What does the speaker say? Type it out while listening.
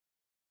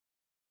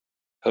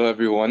Hello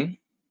everyone,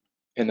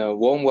 and a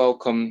warm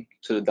welcome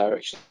to the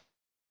Directions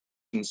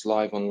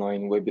Live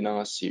Online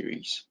webinar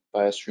series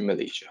by Esri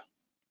Malaysia.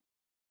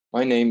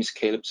 My name is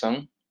Caleb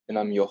Sang, and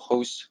I'm your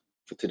host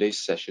for today's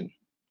session.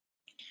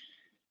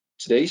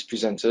 Today's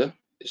presenter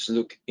is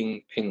Luke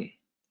Ing Ping,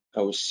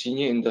 our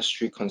Senior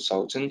Industry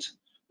Consultant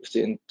with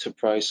the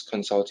Enterprise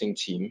Consulting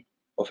Team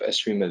of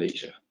Esri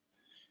Malaysia.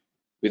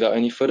 Without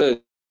any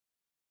further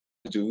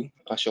ado,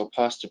 I shall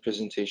pass the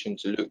presentation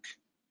to Luke.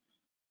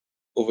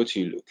 Over to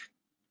you, Luke.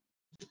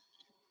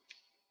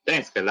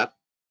 Thanks, Caleb,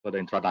 for the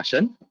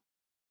introduction.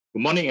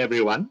 Good morning,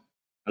 everyone.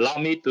 Allow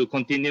me to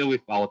continue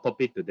with our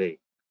topic today,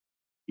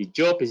 the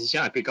Geo-precision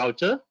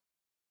agriculture,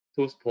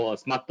 tools for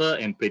smarter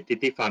and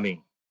predictive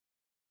farming.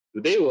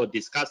 Today, we'll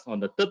discuss on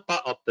the third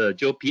part of the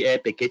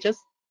Geo-PA packages,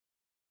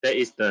 that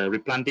is the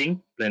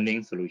replanting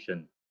planning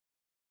solution.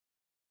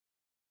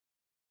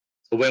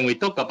 So when we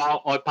talk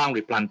about oil palm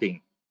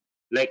replanting,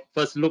 let's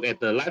first look at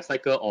the life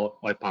cycle of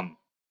oil palm.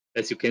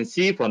 As you can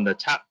see from the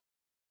chart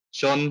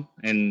shown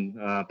and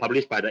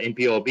published by the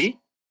NPOB,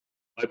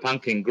 oil palm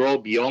can grow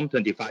beyond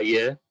 25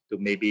 years to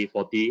maybe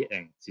 40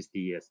 and 60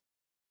 years.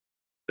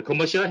 The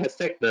commercial has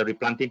set the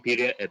replanting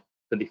period at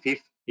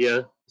 25th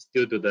year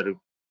due to the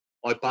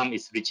oil palm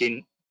is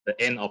reaching the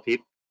end of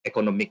its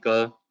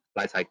economical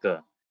life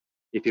cycle.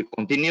 If you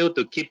continue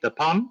to keep the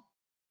palm,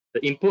 the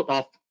input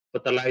of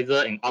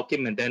fertilizer and output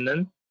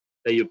maintenance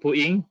that you put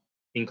in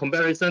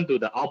comparison to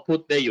the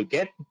output that you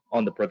get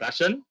on the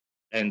production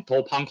and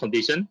tall palm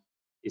condition,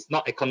 is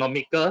not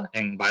economical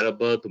and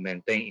viable to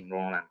maintain in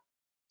long run.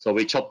 So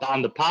we chop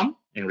down the palm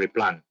and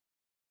replant.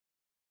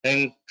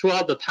 And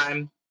throughout the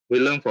time,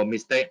 we learn from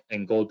mistake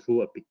and go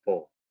through a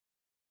pitfall.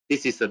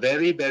 This is a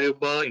very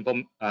valuable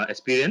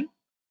experience.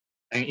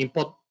 And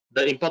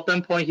the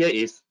important point here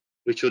is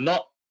we should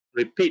not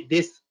repeat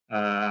this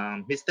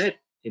mistake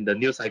in the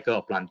new cycle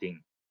of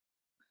planting.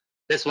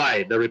 That's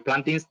why the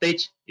replanting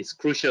stage is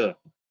crucial.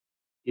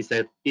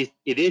 It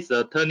is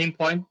a turning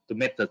point to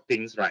make the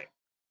things right.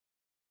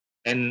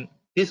 And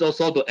this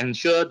also to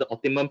ensure the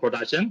optimum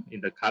production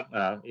in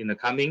the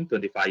coming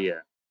 25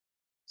 years.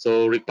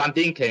 So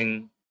replanting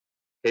can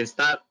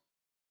start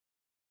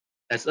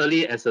as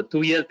early as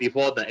 2 years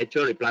before the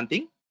actual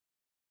replanting.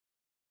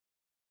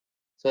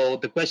 So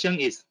the question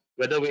is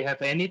whether we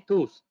have any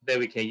tools that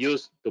we can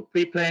use to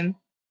pre-plan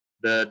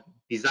the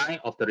design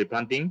of the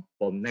replanting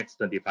for next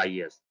 25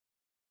 years.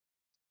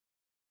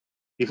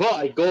 Before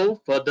I go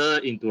further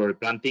into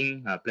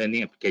replanting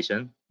planning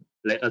application,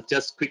 let us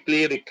just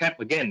quickly recap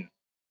again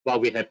what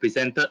we have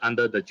presented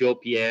under the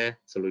Geo-PA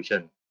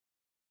solution.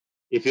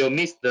 If you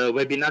missed the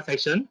webinar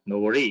section, no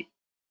worry.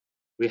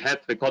 We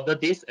have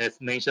recorded this as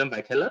mentioned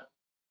by Caleb.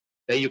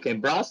 Then you can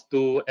browse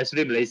to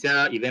Esri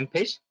Malaysia event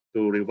page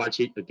to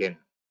rewatch it again.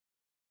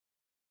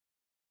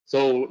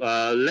 So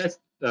let's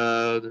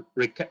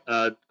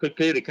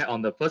quickly recap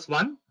on the first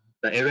one,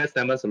 the area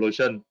estimate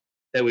solution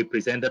that we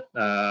presented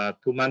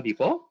 2 months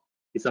before.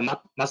 It's a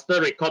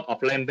master record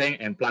of land bank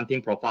and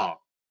planting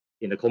profile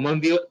in the common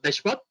view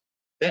dashboard,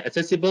 then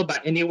accessible by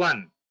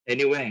anyone,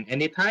 anywhere and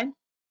anytime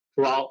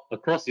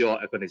across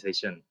your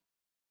organization.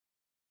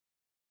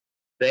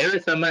 The area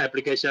estimate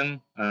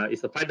application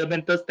is a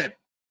fundamental step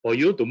for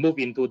you to move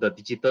into the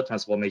digital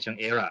transformation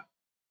era.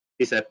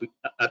 This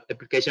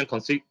application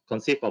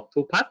consists of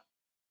 2 parts.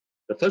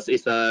 The first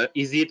is an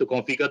easy to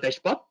configure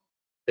dashboard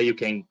that you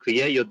can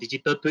create your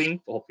digital twin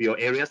of your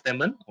area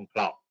estimate on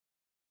cloud,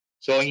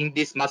 showing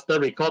this master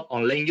record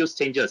on land use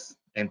changes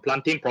and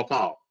planting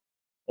profile.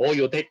 All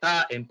your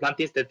data and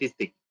planting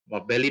statistics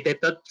are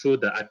validated through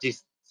the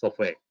ArcGIS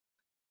software.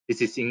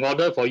 This is in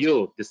order for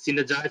you to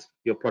synergize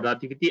your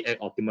productivity at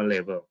optimal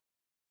level.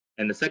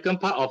 And the second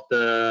part of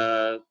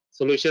the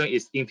solution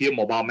is in-field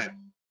mobile map.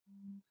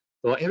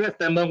 So area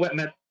estimate web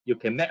map you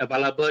can make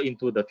available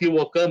into the field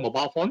worker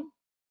mobile phone,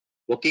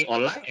 working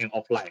online and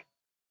offline,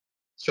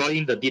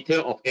 showing the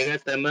detail of area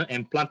estimate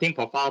and planting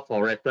profile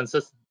for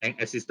references and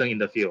assistance in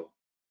the field.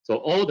 So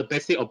all the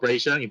basic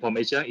operation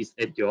information is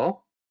at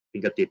your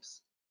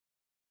fingertips.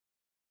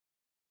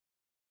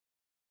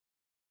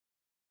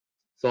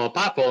 So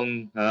apart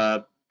from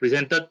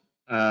presented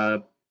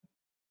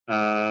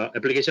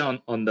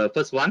application on the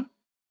first one,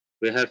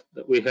 we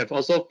have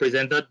also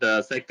presented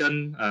the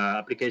second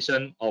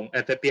application on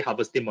FFP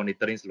harvesting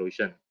monitoring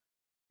solution.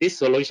 This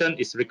solution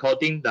is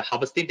recording the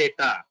harvesting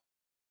data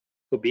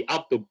to be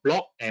up to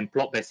block and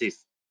plot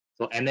basis,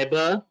 so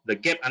enable the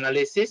gap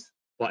analysis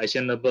for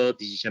actionable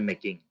decision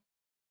making.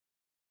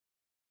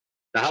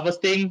 The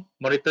harvesting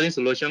monitoring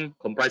solution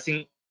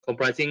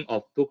comprising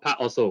of 2 parts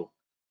also.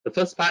 The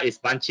first part is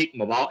Bunchik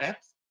mobile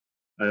apps.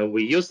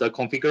 We use a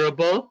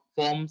configurable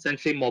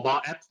form-centric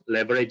mobile apps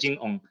leveraging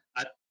on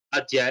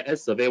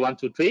ArcGIS Survey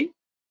 123,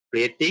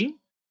 creating,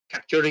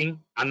 capturing,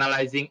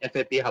 analyzing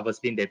FFP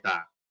harvesting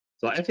data.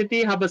 So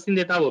FFP harvesting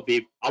data will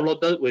be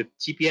uploaded with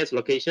GPS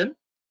location,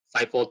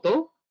 site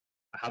photo,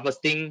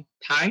 harvesting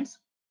times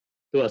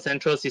to a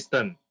central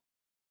system.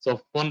 So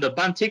from the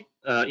Bunchik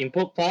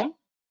input form,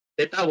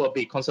 data will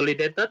be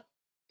consolidated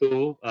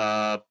to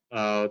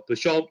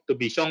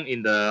be shown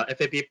in the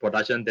FAP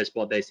production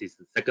dashboard. This is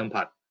the second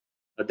part.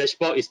 A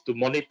dashboard is to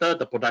monitor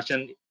the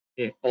production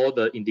in all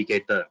the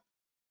indicator.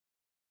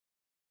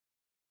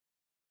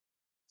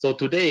 So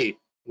today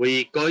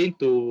we going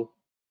to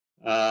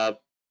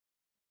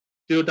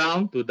drill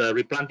down to the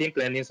replanting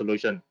planning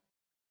solution.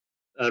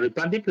 A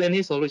replanting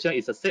planning solution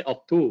is a set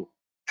of tools,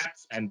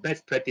 apps, and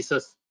best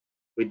practices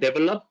we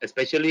develop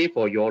especially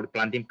for your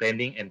replanting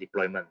planning and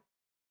deployment.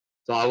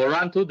 So I will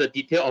run through the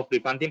detail of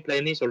replanting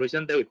planning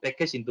solution that we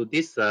package into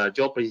this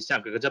Geo-precision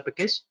agriculture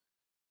package.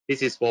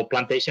 This is for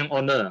plantation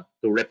owner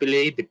to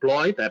rapidly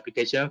deploy the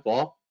application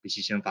for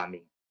precision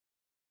farming.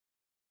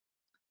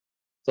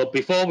 So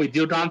before we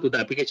drill down to the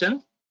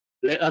application,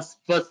 let us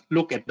first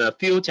look at the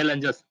few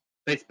challenges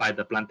faced by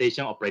the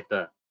plantation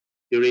operator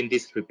during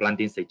these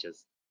replanting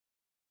stages.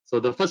 So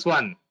the first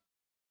one,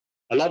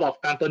 a lot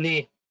of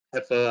companies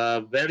have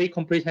a very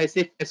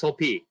comprehensive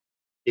SOP,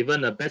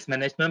 even the best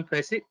management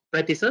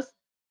practices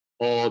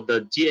or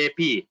the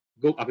GAP,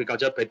 good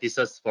agriculture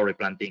practices for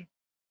replanting.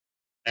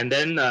 And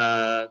then,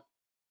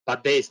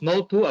 but there is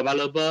no tool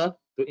available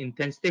to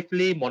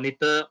intensively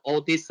monitor all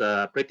these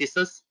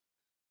practices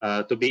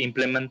to be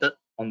implemented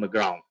on the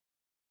ground.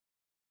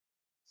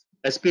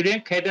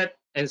 Experienced cadet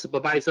and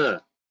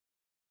supervisor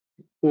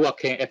who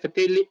can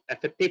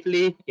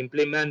effectively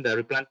implement the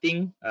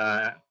replanting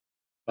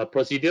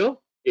procedure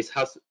is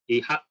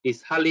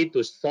hardly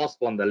to source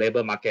from the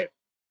labor market.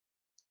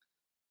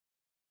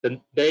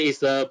 There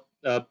is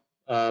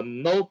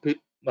no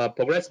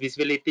progress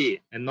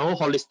visibility and no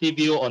holistic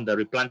view on the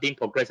replanting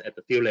progress at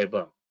the field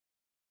level.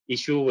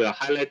 Issue were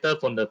highlighted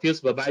from the field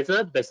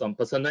supervisor based on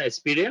personal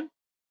experience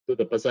to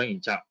the person in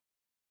charge.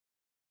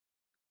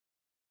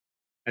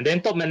 And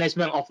then top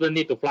management often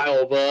need to fly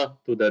over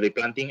to the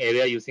replanting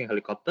area using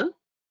helicopter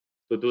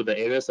to do the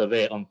area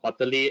survey on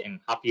quarterly and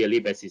half-yearly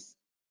basis.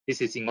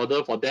 This is in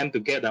order for them to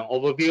get an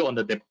overview on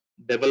the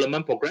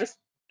development progress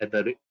at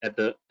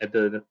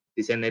the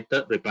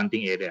designated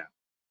replanting area.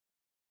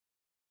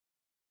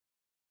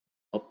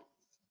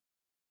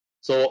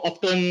 So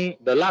often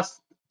the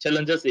last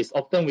challenges is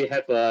often we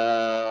have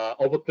a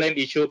overclaim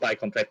issue by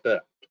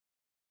contractor.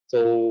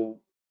 So,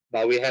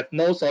 but we have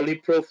no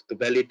solid proof to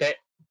validate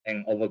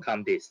and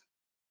overcome this.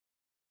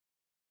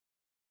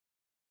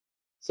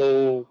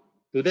 So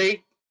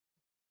today,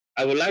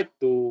 I would like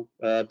to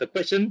the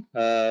question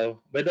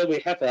whether we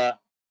have a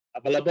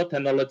available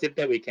technology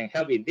that we can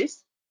help in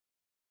this.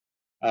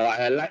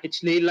 I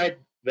actually like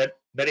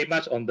very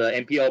much on the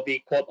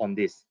MPOB quote on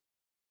this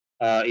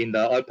in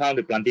the oil palm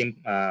replanting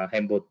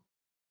handbook.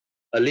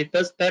 A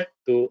little step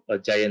to a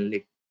giant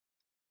leap.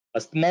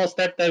 A small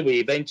step that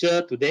we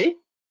venture today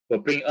will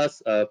bring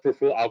us a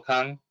fruitful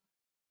outcome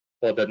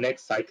for the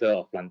next cycle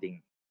of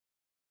planting.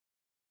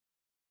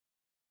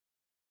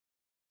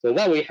 So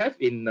what we have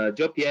in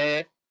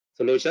GeoPA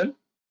solution,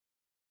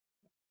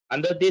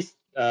 under this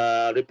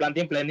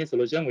replanting planning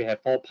solution, we have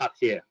 4 parts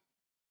here.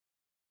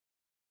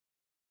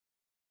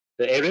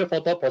 The area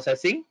photo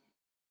processing,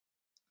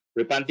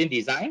 replanting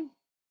design,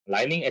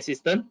 lining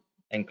assistance,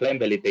 and claim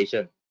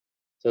validation.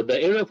 So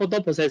the area photo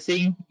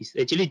processing is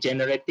actually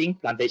generating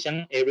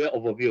plantation area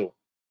overview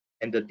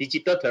and the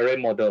digital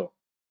terrain model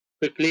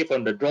quickly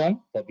from the drone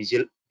for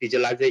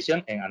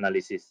visualization and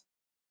analysis.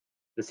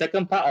 The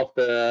second part of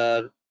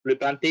the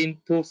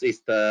replanting tools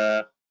is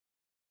the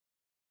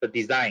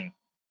design.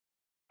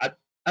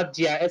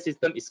 ArcGIS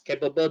system is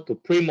capable to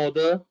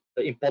pre-model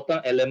the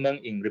important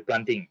element in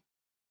replanting,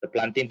 the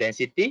planting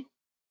density,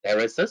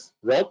 terraces,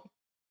 road,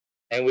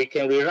 and we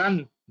can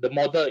rerun the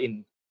model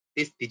in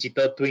this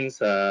digital twins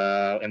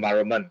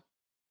environment.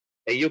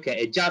 And you can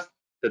adjust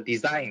the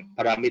design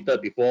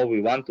parameter before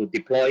we want to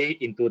deploy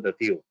it into the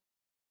field.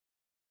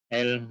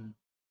 And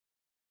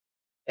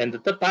the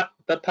third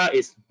part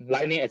is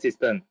lining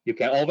assistant. You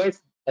can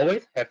always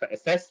have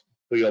access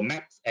to your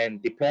maps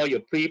and deploy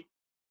your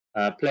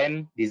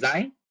plan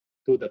design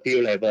to the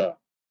field level.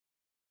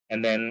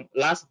 And then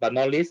last but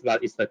not least,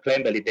 but it's the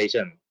claim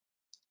validation.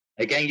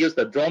 I can use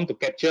the drone to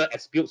capture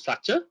attribute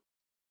structure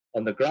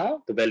on the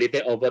ground to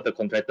validate over the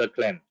contractor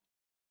claim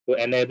to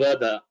enable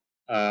the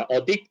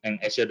audit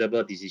and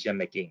actionable decision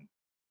making.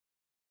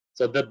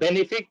 So the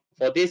benefit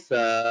for this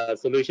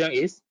solution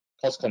is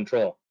cost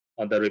control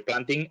on the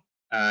replanting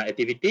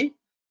activity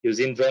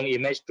using drone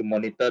image to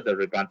monitor the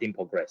replanting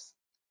progress.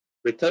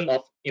 Return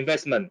of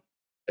investment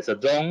as a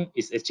drone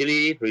is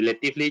actually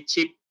relatively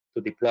cheap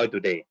to deploy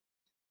today.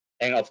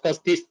 And of course,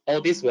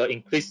 all this will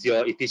increase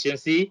your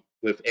efficiency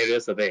with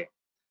area survey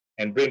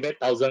and bring back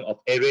thousands of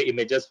area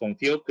images from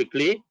field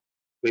quickly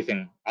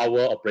within our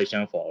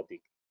operation for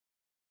audit.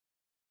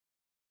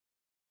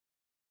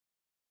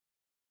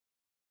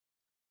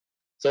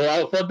 So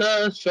I will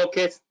further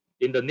showcase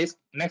in the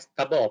next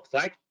couple of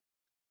slides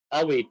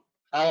how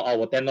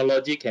our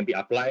technology can be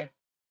applied,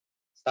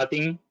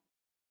 starting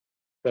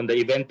from the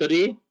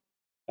inventory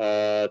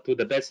to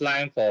the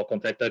baseline for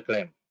contractor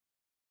claim,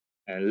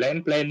 and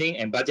land planning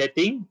and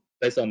budgeting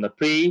based on the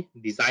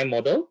pre-design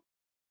model,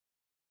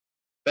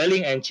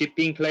 felling and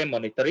chipping claim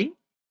monitoring,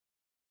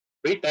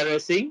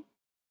 pre-terracing,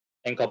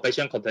 and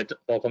completion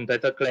for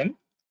completed claim,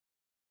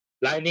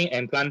 lining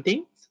and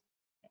planting,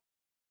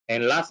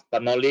 and last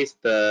but not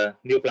least, the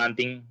new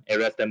planting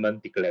area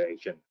statement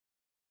declaration.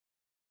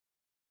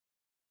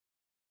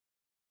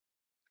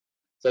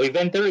 So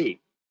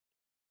inventory.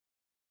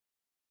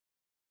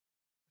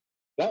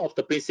 One of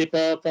the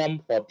principal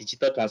forms for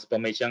digital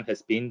transformation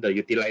has been the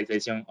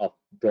utilization of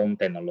drone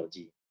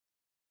technology.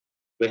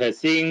 We have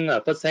seen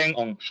firsthand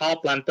on how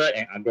planters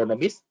and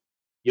agronomists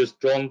use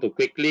drones to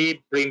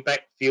quickly bring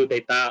back field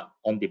data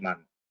on demand,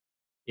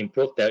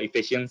 improve their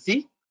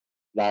efficiency,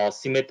 while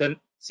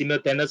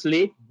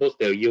simultaneously boost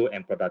their yield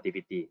and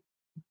productivity.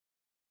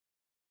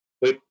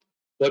 We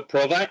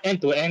provide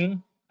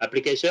end-to-end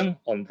application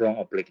on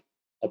drone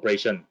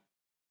operation,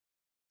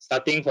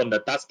 starting from the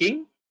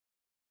tasking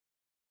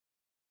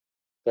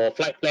for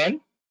flight plan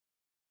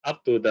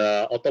up to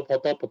the auto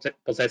photo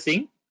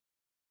processing,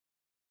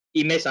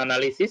 image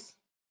analysis,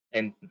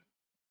 and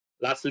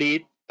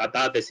lastly,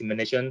 data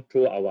dissemination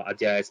through our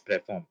AGIS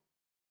platform.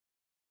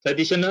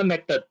 Traditional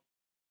methods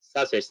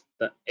such as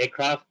the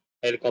aircraft,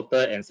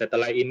 helicopter, and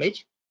satellite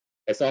image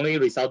has only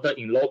resulted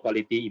in low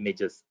quality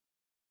images,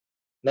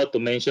 not to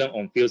mention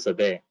on field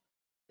survey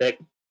that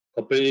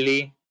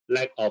completely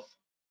lack of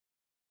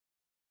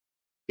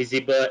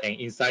visible and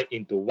insight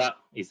into what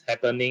is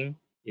happening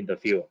in the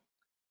field.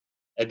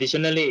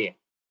 Additionally,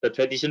 the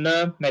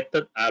traditional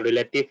methods are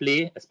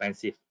relatively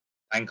expensive,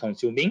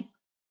 time-consuming,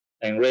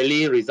 and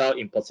rarely result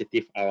in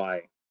positive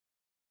ROI.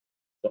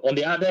 So on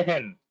the other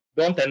hand,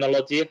 drone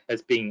technology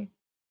has been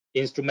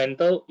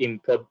instrumental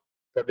in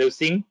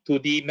producing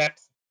 2D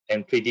maps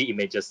and 3D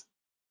images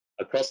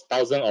across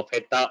thousands of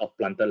hectares of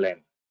planted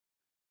land.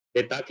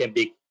 Data can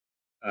be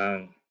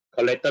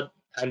collected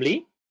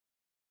timely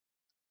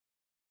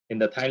in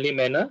the timely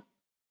manner,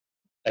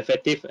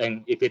 effective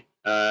and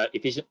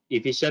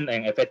efficient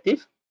and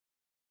effective,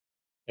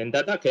 and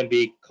data can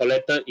be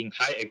collected in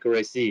high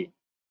accuracy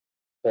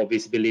for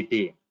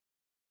visibility.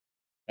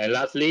 And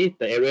lastly,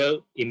 the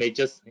aerial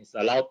images is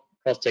allowed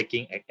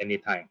cross-checking at any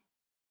time.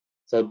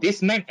 So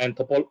this map and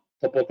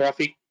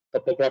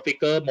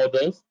topographical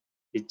models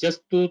is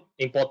just two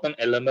important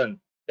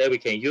elements that we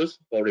can use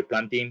for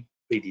replanting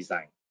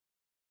pre-design.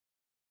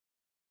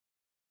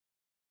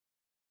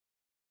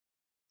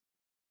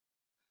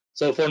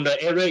 So from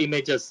the aerial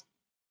images,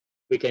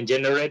 we can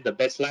generate the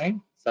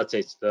baseline, such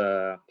as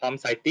the palm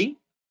sighting,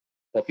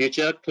 for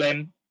future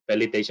claim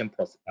validation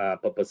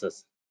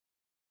purposes.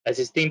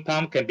 Existing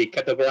palm can be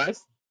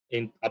categorized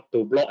in up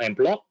to block and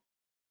block,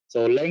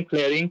 so land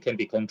clearing can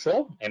be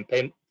controlled and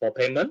for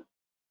payment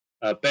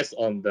based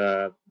on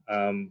the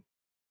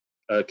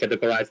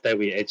categorized that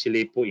we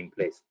actually put in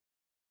place.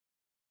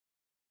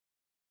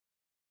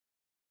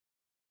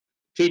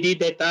 3D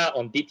data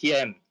on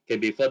DTM can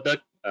be further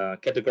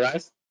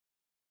categorized,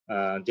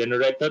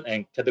 generated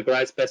and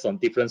categorized based on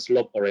different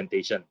slope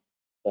orientation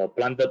for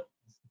planted.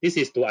 This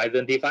is to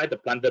identify the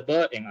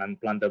plantable and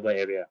unplantable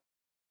area.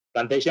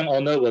 Plantation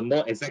owner will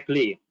know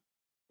exactly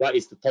what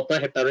is the total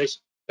hectareage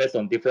based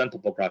on different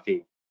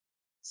topography,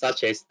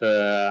 such as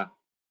the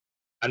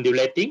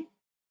undulating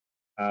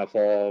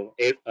for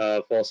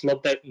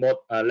slope that more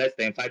less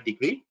than 5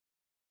 degree,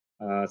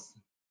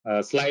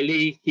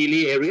 slightly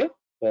hilly area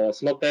for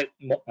slope that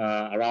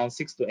around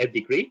 6 to 8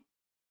 degree,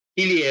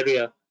 hilly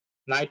area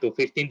 9 to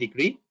 15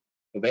 degree,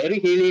 very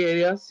hilly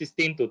area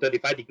 16 to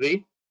 35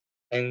 degree,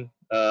 and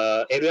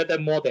area that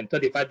more than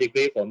 35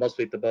 degree for not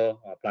suitable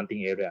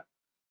planting area.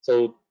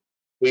 So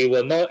we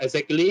will know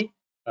exactly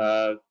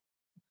what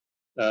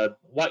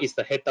is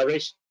the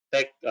hectareage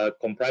that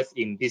comprised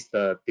in this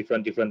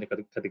different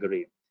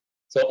category.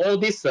 So all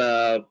these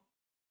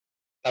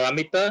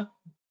parameter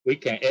we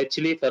can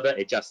actually further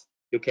adjust.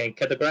 You can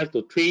categorize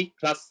to 3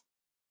 class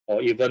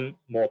or even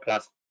more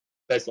class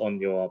based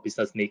on your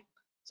business need.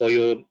 So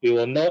you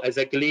will know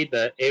exactly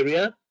the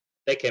area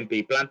that can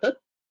be planted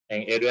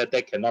and area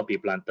that cannot be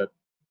planted.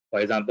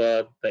 For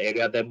example, the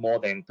area that more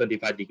than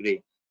 25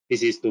 degree.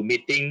 This is to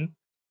meeting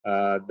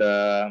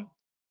the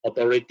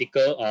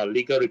authoritative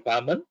legal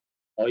requirement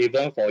or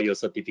even for your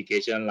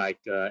certification like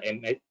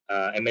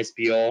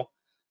MSPO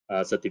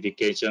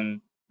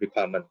certification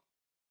requirement.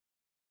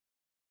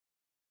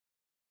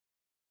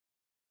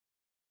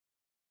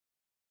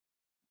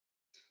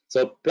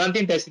 So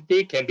planting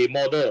density can be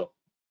modeled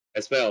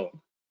as well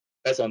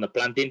based on the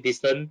planting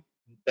distance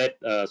that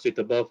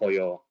suitable for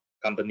your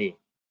company.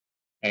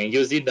 And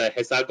using the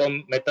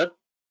hexagon method,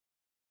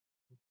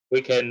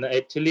 we can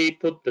actually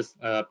put this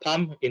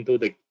palm into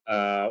the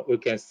we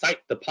can site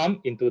the palm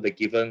into the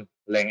given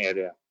land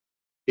area.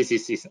 This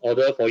is in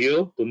order for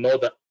you to know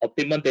the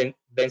optimum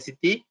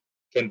density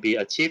can be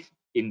achieved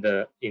in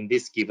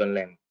this given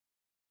land.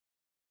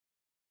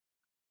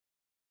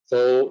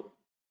 So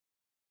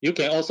you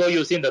can also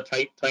using the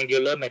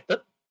triangular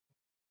method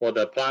for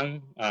the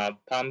palm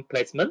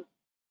placement.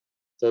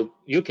 So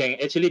you can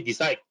actually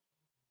decide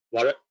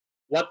what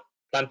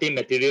planting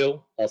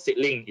material or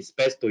seedling is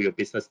best to your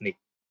business need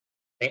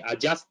and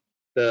adjust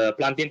the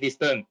planting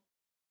distance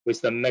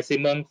with the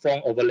maximum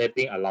front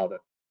overlapping allowed.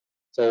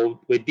 So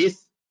with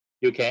this,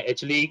 you can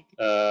actually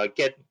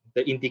get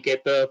the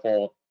indicator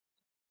for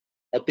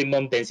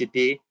optimum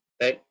density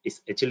that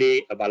is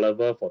actually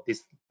available for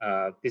this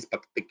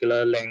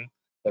particular length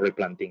for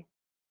replanting.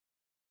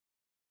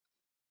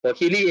 For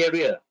hilly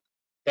area,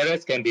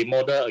 terrace can be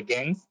modeled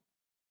against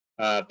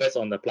based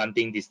on the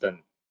planting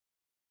distance,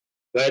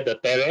 where the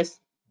terrace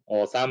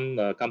or some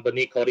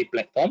company call it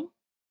platform,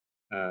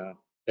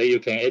 that you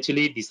can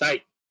actually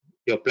decide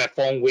your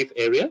platform width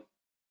area,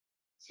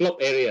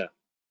 slope area,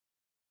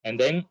 and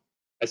then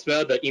as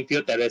well the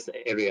infill terrace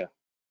area,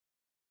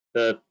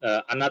 the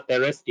another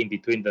terrace in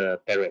between the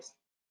terrace.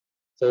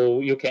 So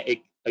you can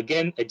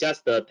again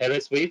adjust the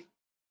terrace width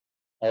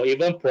or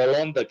even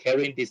prolong the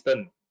carrying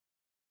distance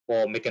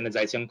for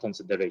mechanization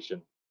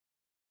consideration.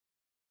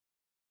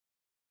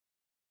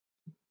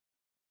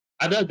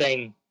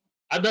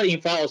 Other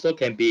infra also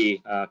can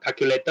be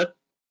calculated.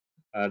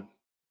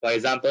 For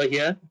example,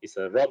 here is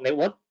a road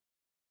network.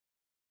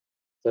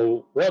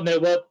 So road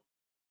network,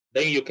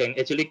 then you can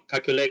actually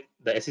calculate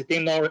the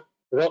existing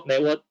road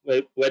network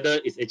whether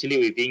it's actually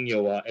within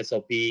your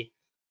SOP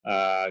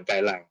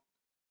guideline.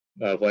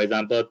 For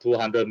example,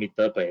 200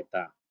 meter per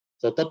hectare.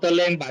 So total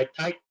length by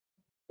type,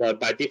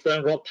 by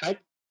different road type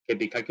can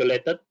be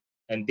calculated,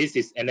 and this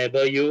is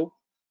enable you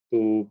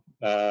to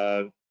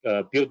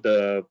build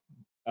the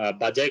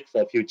budget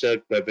for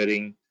future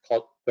graveling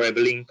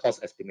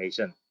cost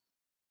estimation.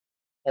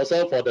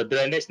 Also for the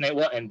drainage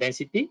network and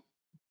density,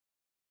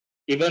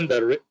 even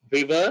the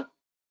river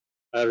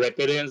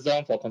riparian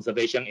zone for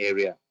conservation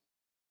area.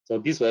 So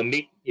this will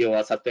meet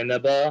your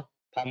sustainable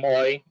palm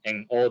oil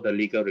and all the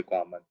legal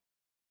requirements.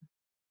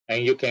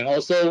 And you can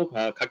also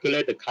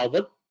calculate the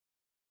culvert,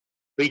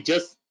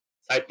 bridges,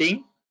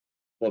 siting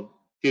for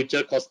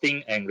future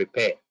costing and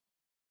repair,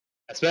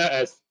 as well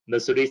as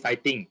nursery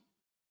siting.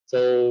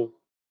 So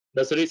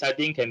nursery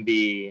siting can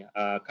be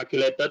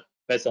calculated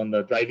based on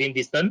the driving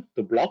distance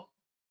to block,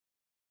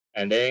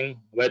 and then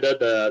whether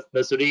the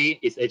nursery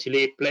is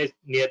actually placed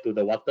near to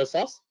the water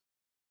source,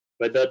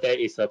 whether there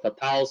is a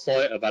fertile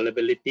soil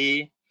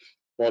availability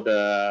for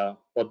the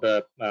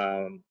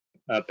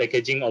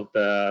packaging of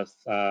the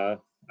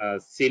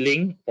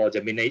seedling for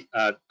germination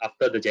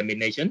after the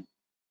germination,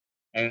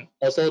 and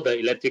also the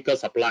electrical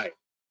supply.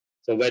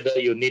 So whether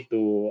you need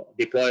to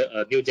deploy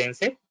a new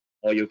genset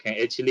or you can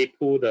actually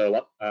pull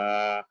the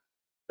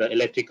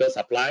electrical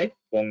supply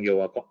from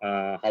your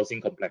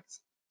housing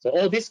complex. So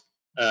all these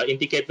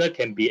indicator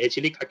can be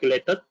actually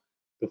calculated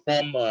to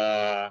form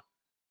a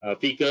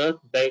figure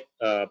that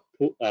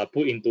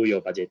put into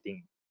your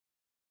budgeting.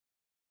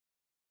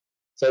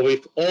 So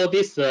with all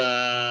this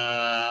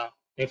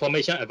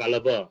information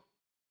available,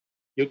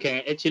 you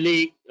can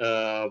actually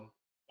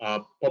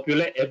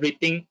populate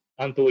everything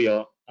onto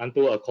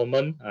a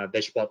common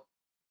dashboard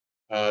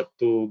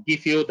to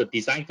give you the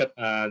design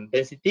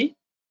density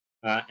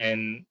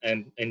and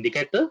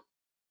indicator,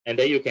 and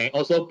then you can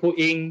also put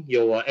in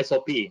your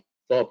SOP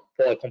for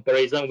a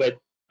comparison with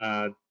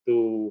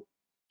to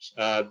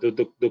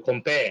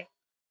compare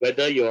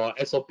whether your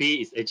SOP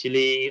is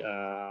actually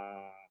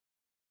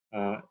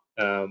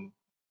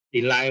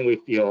in line with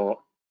your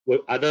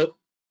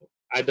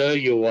either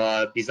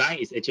your design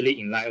is actually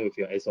in line with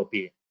your SOP.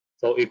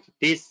 So if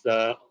this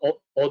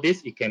all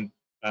this, you can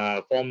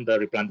form the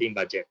replanting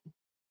budget.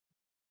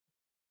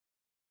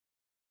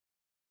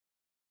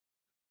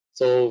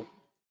 So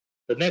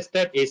the next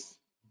step is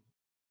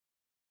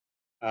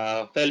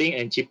felling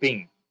and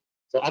chipping.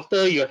 So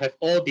after you have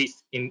all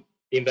this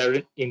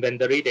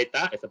inventory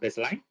data as a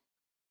baseline,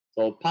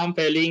 so palm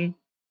felling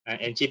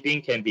and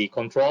chipping can be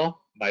controlled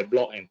by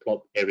block and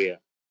plot area.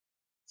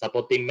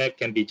 Supporting map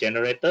can be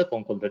generated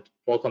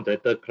for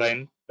contractor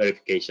claim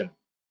verification.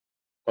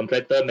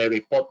 Contractor may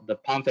report the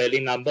palm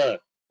felling number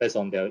based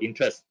on their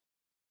interest.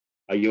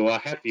 You will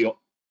have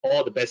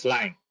all the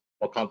baseline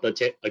for counter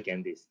check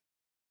against this.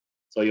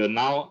 So you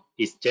now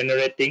is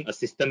generating a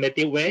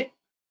systematic way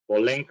for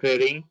land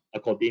clearing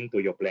according to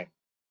your plan.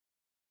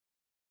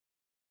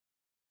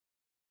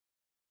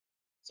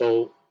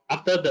 So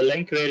after the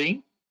land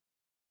clearing,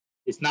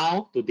 it's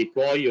now to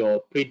deploy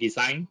your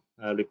pre-designed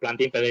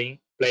replanting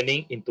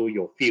planning into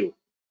your field.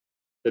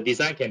 The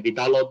design can be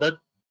downloaded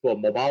to a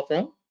mobile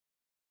phone,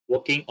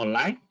 working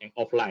online and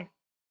offline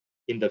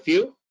in the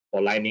field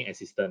for lining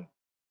assistance.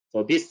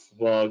 So this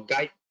will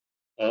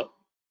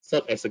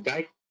serve as a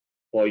guide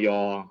for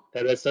your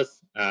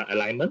terraces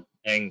alignment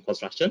and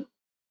construction,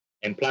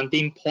 and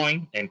planting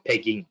point and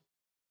pegging.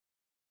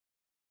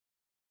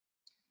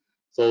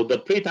 So the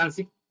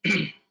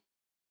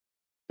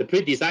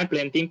pre-designed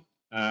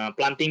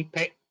planting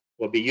peg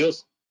will be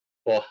used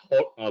for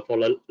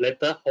the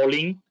later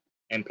holing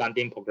and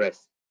planting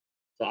progress.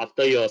 So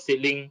after your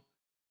seedling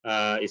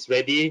is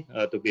ready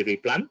to be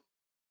replanted,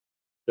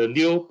 the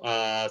new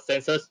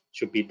sensors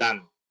should be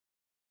done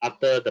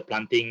after the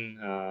planting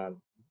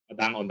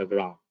done on the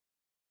ground.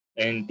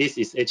 And this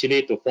is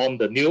actually to form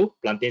the new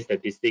planting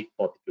statistic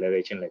for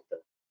declaration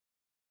letter.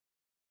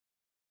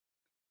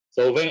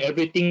 So when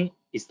everything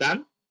is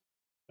done,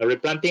 a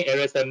replanting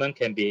area statement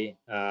can be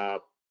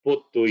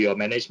put to your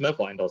management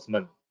for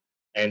endorsement.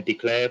 and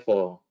declare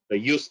for the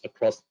use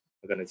across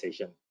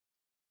organization.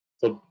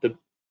 So the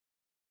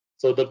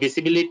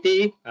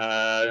visibility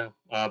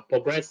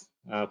progress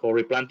for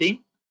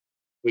replanting,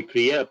 we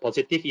create a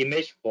positive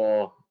image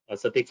for a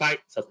certified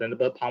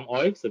sustainable palm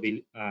oil,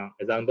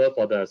 example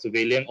for the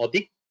civilian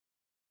audit,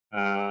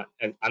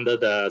 and under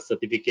the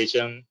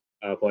certification,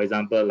 for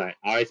example, like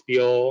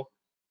RSPO,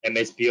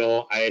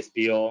 MSPO,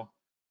 ISPO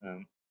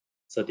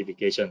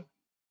certification.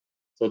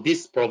 So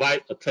this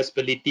provides a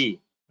traceability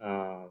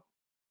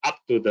up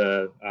to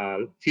the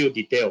field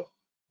detail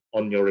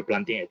on your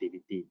replanting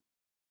activity.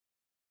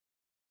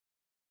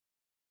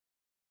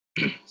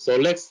 So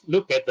let's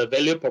look at the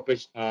value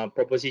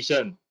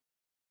proposition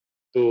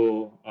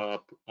to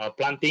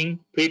planting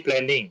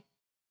pre-planning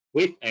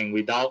with and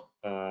without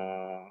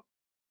the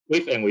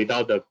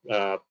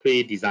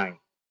pre-design,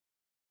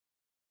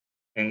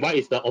 and what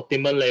is the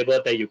optimal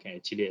level that you can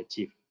actually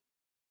achieve.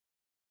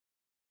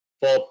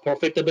 For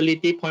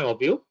profitability point of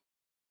view,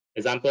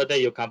 example that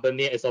your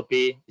company SOP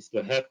is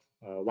to have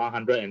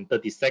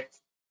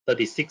 136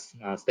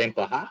 stamp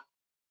per hour,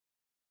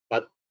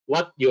 but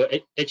what you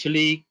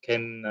actually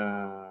can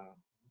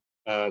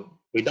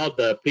without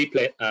the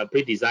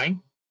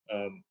pre-design,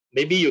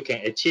 maybe you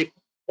can achieve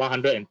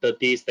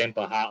 130 stamp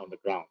per hour on the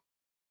ground.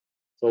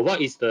 So what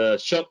is the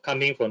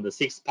shortcoming from the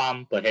 6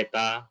 palm per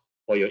hectare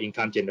for your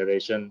income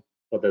generation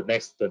for the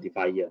next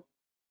 25 years?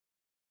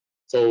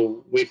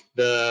 So with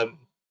the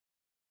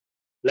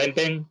land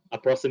bank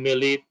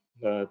approximately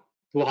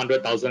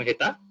 200,000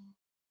 hectare,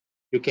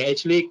 you can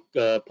actually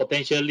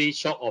potentially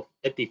short of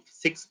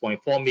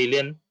 86.4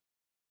 million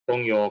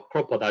from your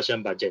crop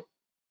production budget.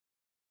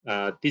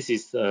 This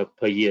is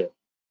per year.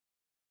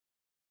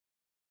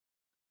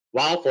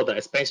 While for the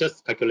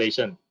expenses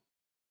calculation,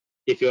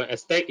 if your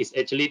estate is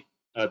actually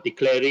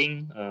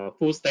declaring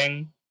full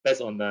stand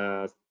based on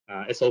the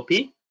SOP,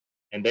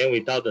 and then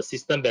without the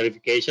system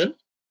verification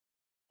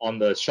on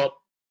the short,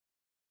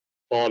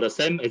 for the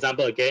same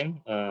example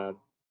again,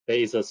 there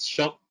is a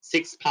short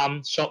 6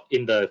 palm short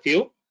in the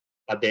field,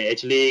 but they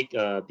actually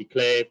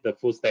declare the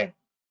full stand.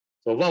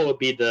 So what would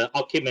be the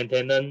upkeep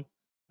maintenance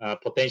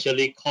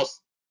potentially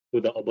cost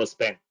to the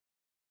overspend?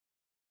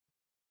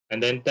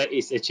 And then that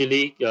is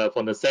actually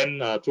from the same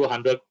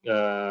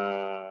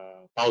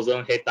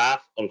 200,000 hectares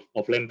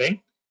of land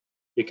bank,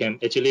 you can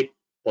actually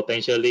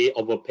potentially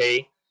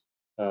overpay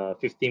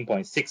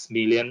 15.6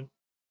 million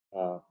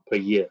per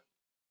year.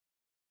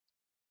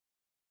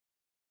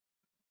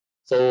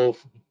 So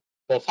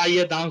for 5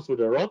 years down through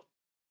the road,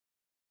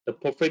 the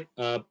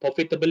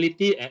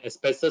profitability and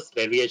expenses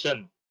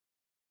variation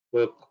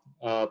will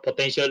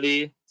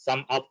potentially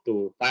sum up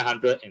to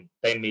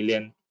 510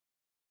 million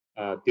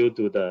due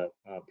to the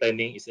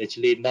planning is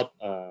actually not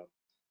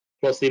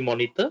closely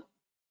monitored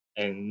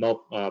and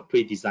not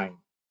pre-designed.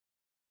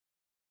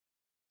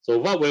 So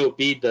what will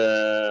be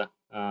the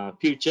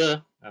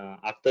future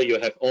after you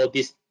have all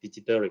this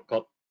digital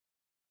record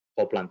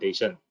for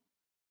plantation?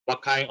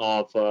 What kind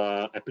of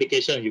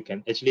application you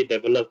can actually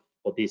develop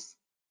for this?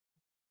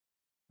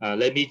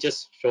 Let me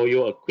just show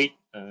you a quick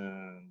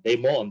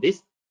demo on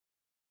this.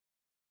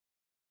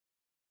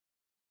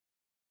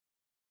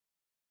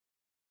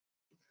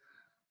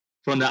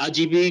 From the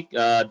RGB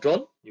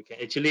drone, you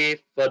can actually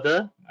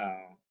further,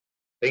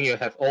 when you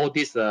have all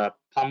these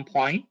palm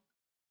point,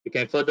 you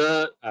can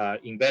further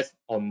invest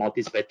on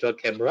multispectral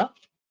camera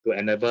to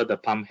enable the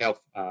palm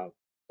health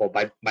for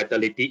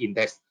vitality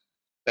index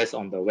based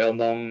on the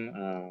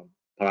well-known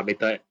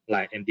parameter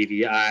like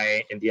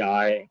NDVI,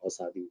 NDI, and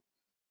OSAVI.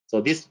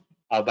 So this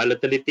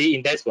vitality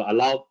index will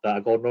allow the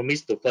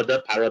agronomists to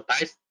further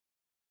prioritize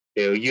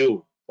their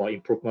yield for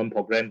improvement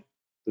program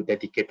to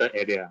dedicated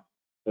area.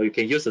 So you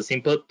can use a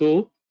simple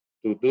tool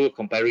to do a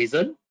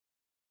comparison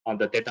on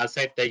the data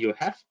set that you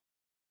have.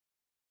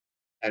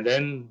 And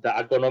then the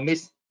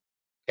agronomists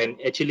can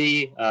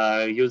actually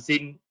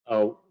using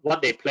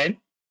what they plan,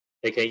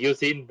 they can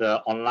using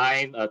the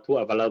online tool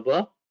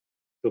available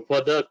to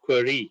further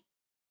query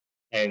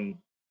and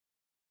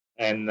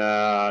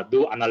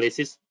do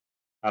analysis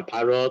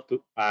prior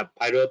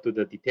to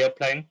the detailed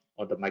plan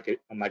or the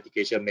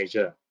mitigation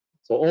measure.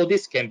 So all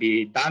this can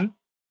be done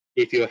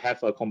if you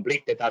have a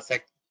complete data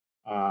set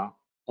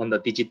on the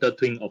digital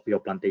twin of your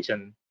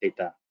plantation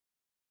data.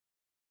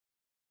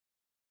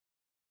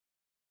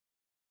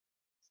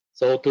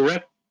 So to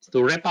wrap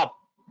up,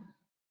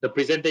 the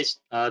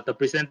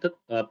presented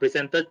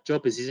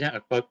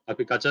Geo-precision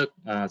agriculture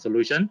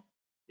solution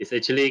is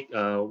actually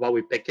what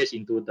we package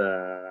into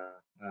the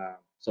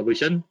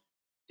solution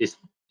is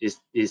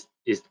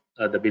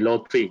the below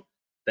three.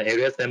 The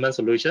area statement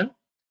solution.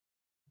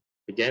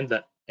 Again,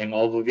 an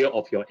overview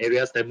of your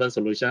area statement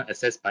solution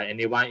accessed by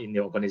anyone in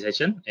your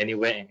organization,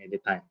 anywhere and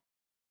anytime.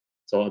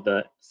 So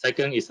the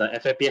second is a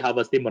FFP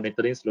harvesting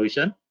monitoring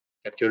solution,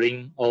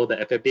 capturing all the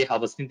FFP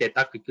harvesting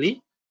data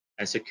quickly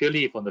and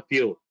securely from the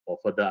field for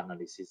further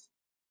analysis.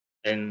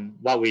 And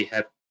what we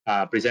have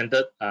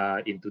presented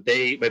in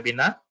today's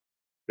webinar,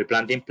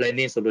 replanting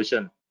planning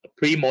solution, a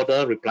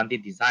pre-model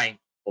replanting design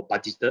for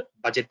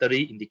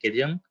budgetary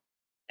indication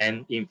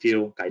and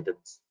in-field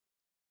guidance.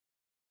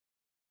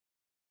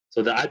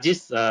 So the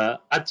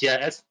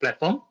ArcGIS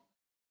platform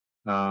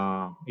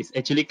is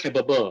actually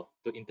capable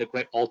to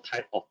integrate all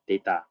type of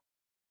data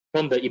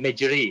from the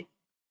imagery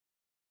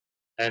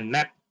and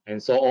map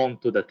and so on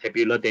to the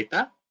tabular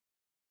data,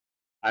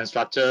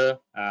 unstructured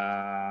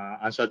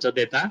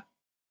data,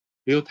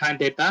 real-time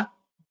data,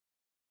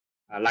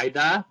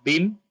 LiDAR,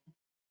 beam,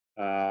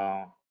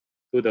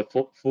 to the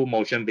full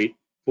motion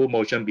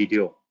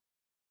video.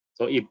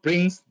 So it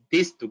brings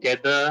this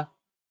together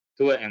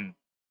to an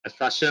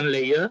abstraction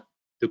layer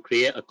to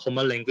create a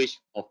common language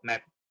of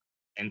map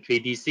and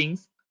 3D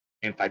scenes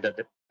and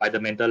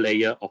fundamental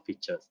layer of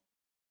features.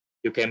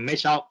 You can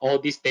mesh out all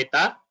this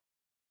data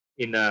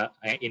in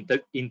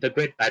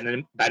integrate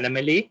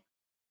dynamically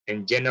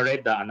and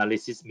generate the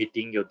analysis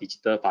meeting your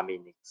digital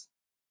farming needs.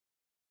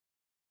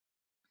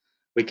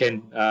 We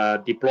can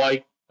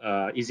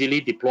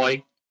easily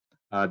deploy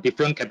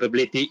different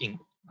capability in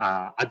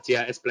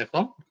ArcGIS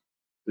platform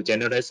to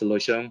generate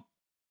solution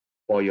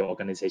for your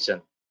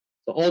organization.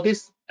 So all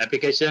this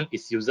application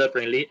is user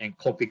friendly and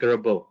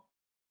configurable.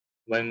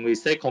 When we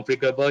say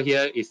configurable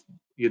here, is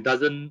you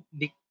doesn't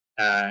need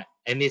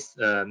any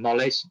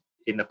knowledge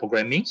in the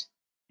programming.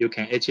 You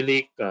can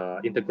actually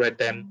integrate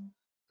them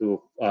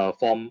to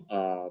form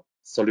a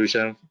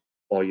solution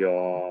for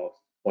your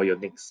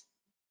needs.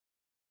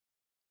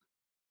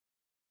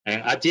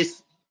 And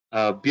ArcGIS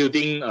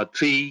building a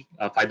three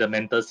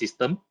fundamental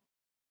system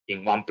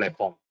in one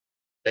platform.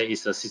 There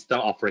is a system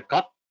of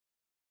record,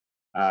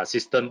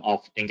 system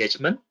of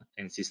engagement,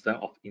 and system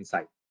of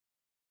insight.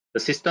 The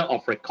system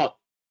of record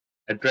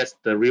address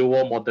the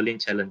real-world modeling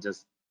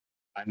challenges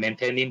by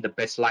maintaining the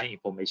baseline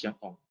information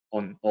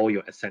on all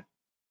your assets.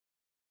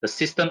 The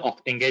system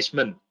of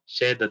engagement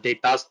share the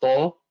data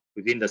stored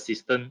within the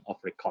system of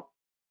record.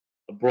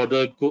 A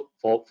broader group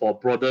for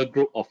broader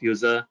group of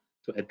users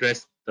to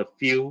address the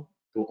field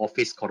to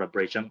office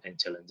collaboration and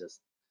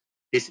challenges.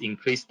 This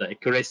increases the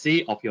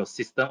accuracy of your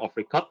system of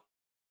record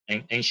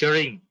and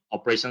ensuring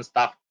operation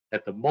staff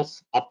have the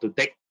most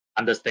up-to-date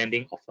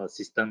understanding of a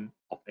system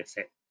of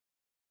asset.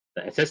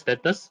 The asset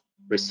status,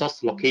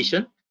 resource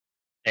location,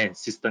 and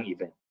system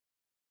event.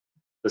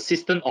 The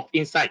system of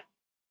insight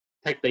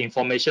take the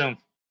information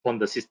from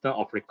the system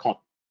of record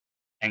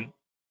and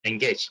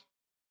engage.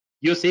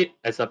 Use it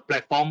as a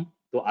platform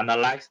to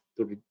analyze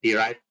to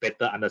derive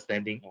better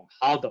understanding on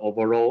how the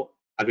overall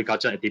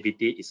agriculture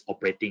activity is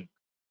operating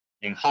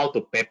and how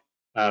to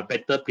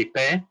better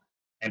prepare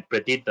and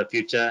predict the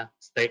future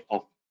state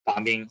of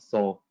farming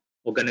so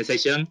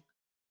organization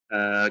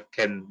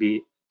can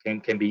be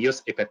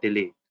used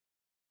effectively.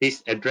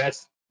 This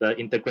address the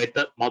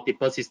integrated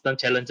multiple system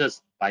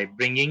challenges by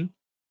bringing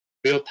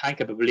real-time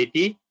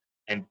capability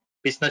and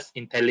business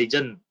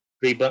intelligence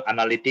driven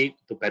analytics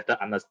to better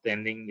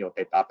understanding your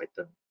data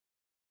pattern.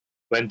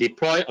 When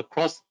deployed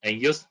across and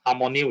use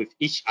harmony with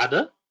each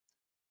other,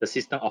 the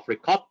system of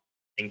record,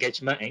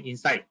 engagement, and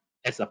insight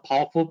as a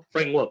powerful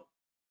framework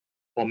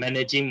for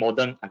managing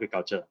modern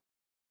agriculture.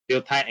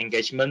 Real-time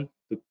engagement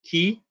to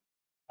key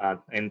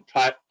and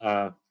try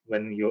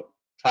when you're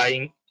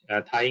tying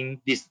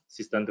this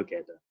system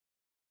together.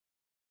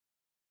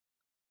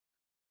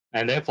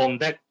 And then from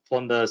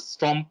the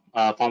strong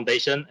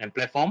foundation and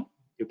platform,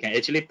 you can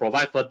actually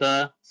provide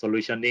further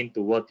solutioning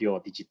toward your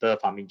digital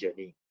farming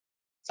journey.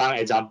 Some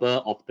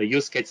example of the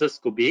use cases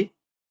could be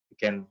you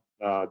can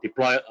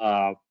deploy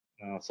a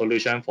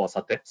solution for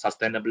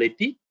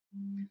sustainability,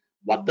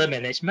 water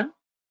management,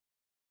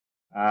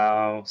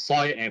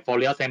 soil and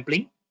foliar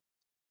sampling,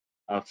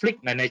 fleet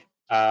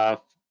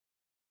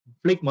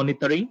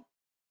monitoring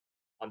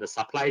on the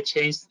supply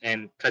chains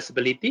and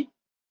traceability,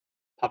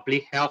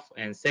 public health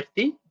and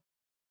safety,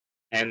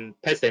 and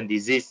pest and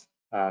disease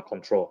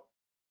control.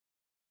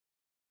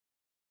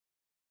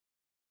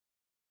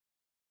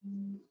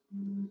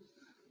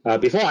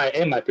 Before I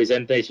end my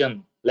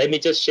presentation, let me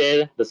just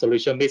share the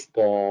solution mix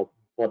for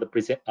the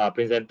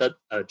presented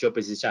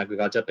Geo-precision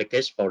agriculture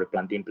package for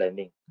replanting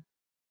planning.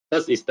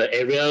 First is the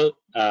aerial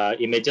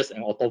images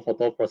and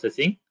auto-photo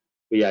processing.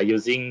 We are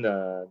using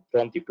the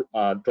drone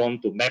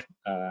to map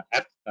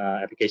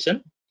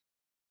application.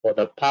 For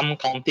the palm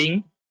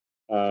counting,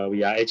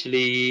 we are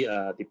actually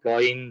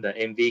deploying the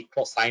MV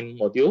cross sign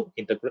module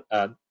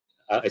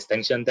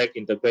extension that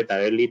integrate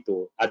directly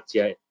to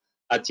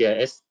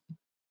ArcGIS.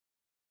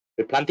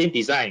 Replanting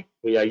design,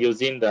 we are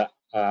using the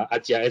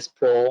ArcGIS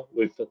Pro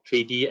with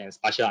 3D and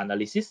spatial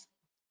analysis.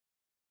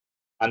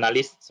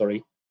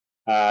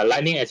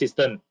 Lighting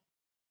assistant,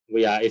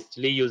 we are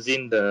actually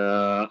using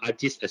the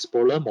ArcGIS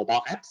Explorer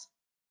mobile apps,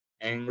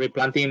 and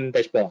replanting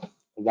dashboard,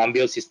 one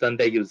view system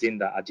that using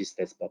the ArcGIS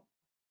dashboard.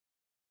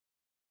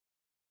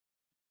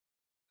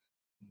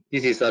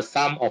 This is a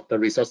sum of the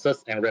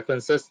resources and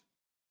references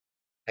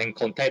and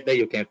contact that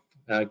you can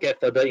get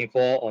further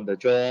info on the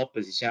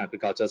Geo-precision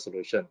agriculture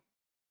solution.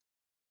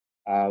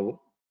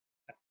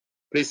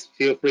 Please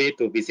feel free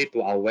to visit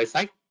to our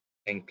website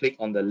and click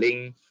on the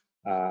link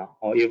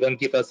or even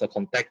give us a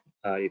contact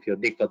if you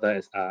need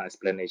further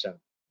explanation.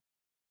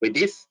 With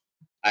this,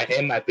 I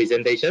end my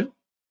presentation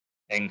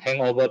and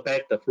hand over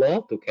back the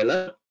floor to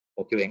Caleb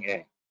for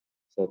Q&A.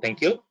 So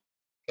thank you.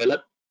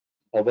 Caleb,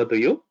 over to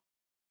you.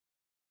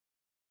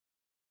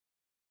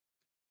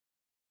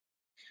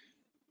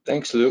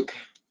 Thanks, Luke.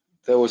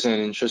 That was an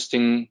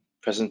interesting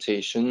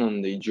presentation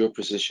on the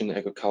geo-precision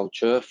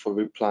agriculture for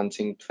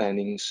replanting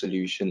planning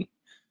solution.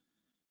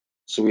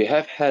 So we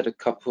have had a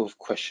couple of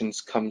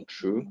questions come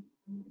through.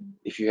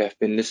 If you have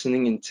been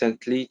listening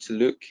intently to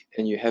Luke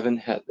and you haven't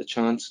had the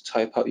chance to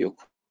type out your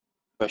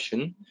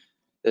question,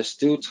 there's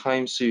still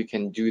time so you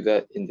can do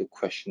that in the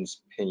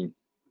questions pane.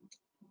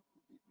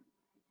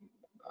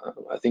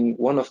 I think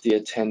one of the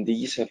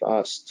attendees have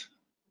asked,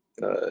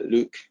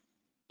 Luke,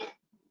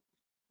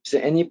 is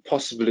there any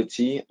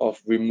possibility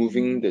of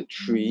removing the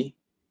tree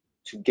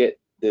to get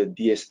the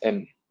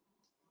DSM,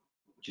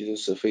 which is a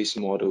surface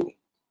model?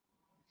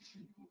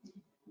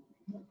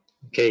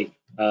 Okay,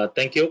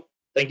 thank you.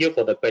 Thank you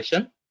for the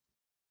question.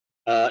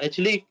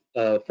 Actually,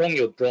 from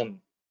your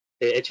drone,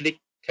 they actually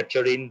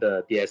capturing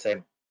the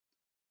DSM,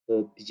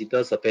 the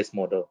digital surface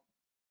model.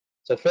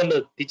 So from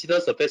the digital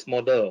surface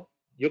model,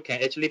 you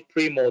can actually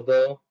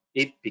pre-model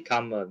it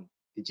become a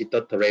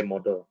digital terrain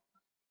model.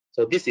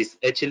 So this is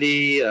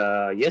actually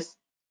yes,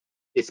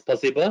 it's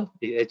possible.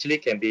 It actually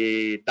can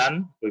be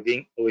done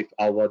with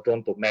our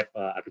drone to map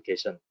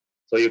application.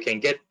 So you can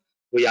get.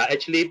 We are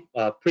actually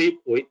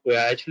we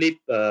are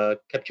actually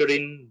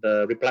capturing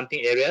the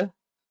replanting area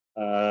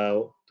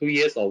 2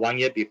 years or 1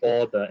 year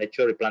before the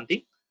actual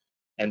replanting,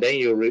 and then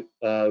you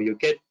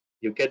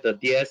get the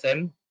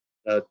DSM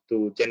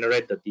to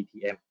generate the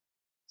DTM.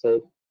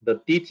 So the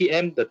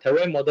DTM, the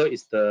terrain model,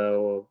 is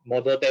the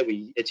model that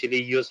we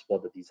actually use for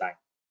the design.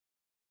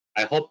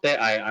 I hope that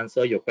I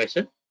answer your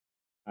question.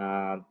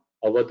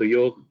 Over to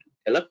you,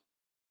 Caleb.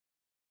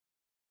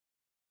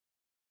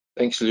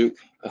 Thanks, Luke.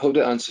 I hope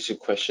that answers your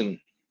question.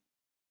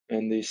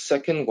 And the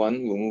second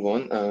one, we'll move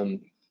on.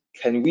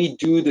 Can we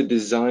do the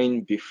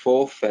design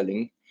before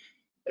felling,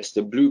 as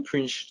the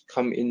blueprint should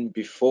come in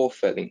before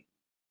felling?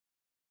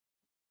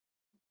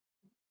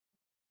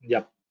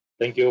 Yep.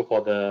 Thank you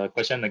for the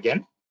question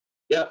again.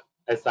 Yeah,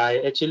 as I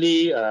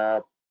actually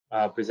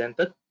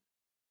presented,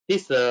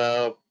 this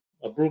a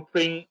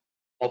blueprint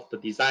of the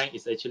design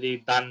is actually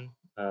done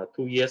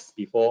 2 years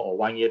before or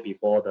 1 year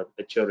before the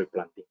actual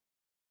replanting.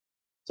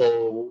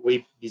 So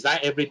we design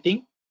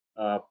everything,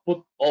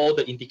 put all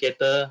the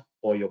indicator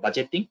for your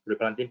budgeting,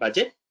 replanting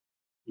budget.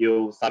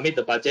 You submit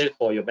the budget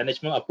for your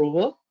management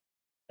approval,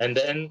 and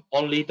then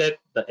only that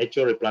the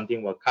actual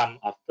replanting will come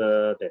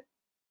after that.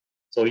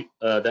 So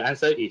the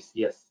answer is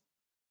yes.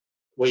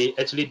 We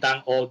actually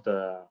done all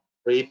the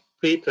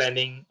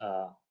pre-planning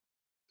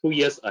 2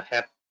 years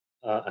ahead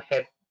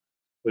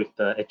with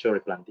the actual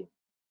replanting.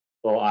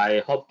 So I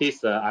hope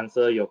this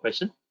answer your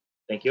question.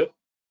 Thank you.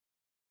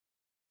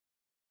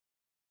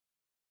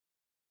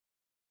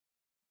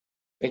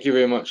 Thank you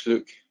very much,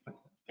 Luke.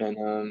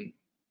 And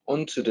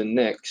on to the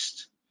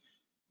next.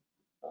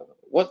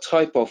 What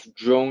type of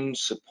drone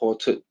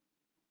supported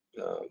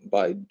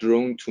by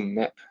drone to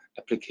map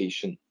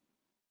application?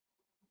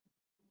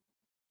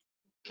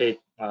 Okay,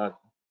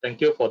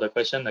 thank you for the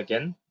question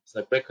again. It's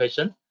a great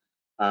question.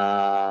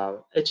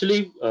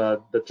 Actually,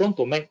 the drone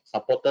to map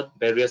supported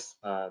various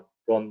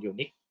drone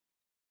unit.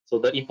 So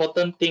the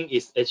important thing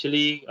is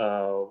actually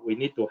we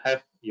need to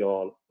have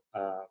your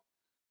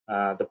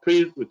the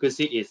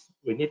prerequisite is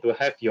we need to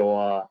have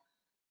your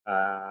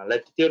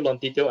latitude,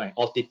 longitude, and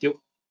altitude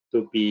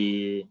to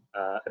be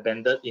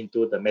abandoned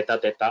into the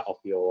metadata of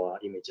your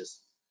images.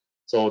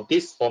 So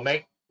this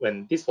format,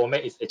 when this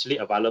format is actually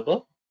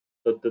available,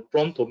 the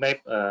drone to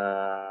map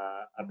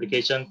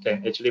application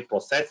can actually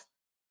process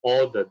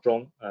all the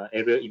drone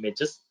aerial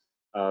images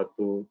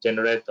to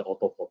generate the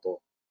auto photo.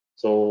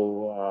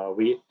 So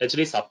we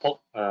actually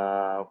support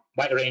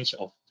wide range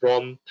of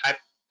drone type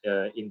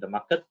in the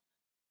market.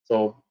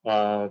 So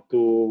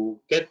to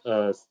get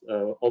a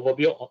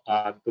overview,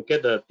 to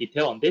get the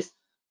detail on this,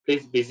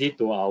 please visit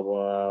to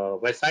our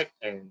website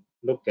and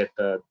look at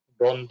the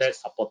drone that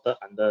supported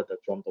under the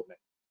drone domain.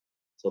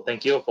 So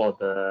thank you for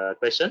the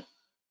question.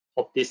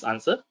 Hope this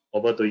answer.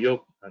 Over to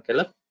you,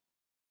 Caleb.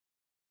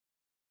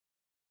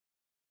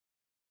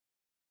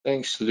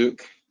 Thanks,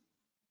 Luke.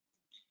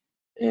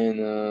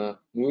 And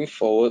moving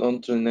forward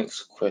on to the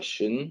next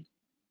question.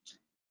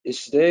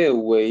 Is there a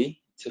way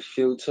to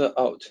filter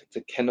out the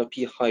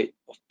canopy height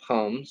of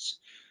palms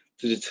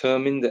to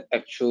determine the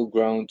actual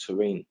ground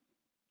terrain?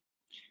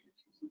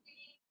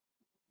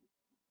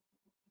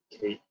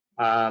 Okay.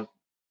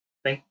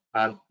 Thank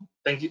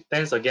you.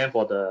 Thanks again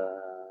for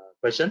the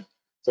question.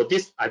 So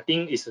this I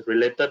think is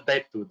related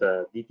back to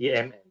the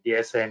DTM and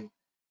DSM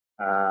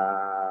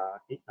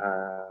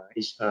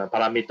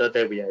parameter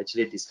that we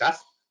actually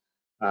discussed.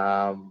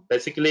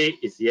 Basically,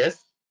 it's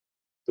yes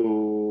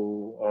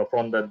to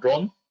from the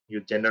drone you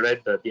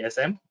generate the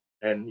DSM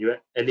and you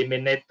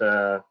eliminate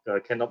the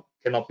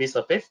canopy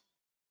surface.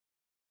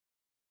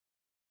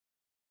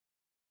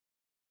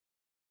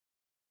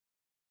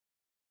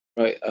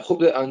 Right, I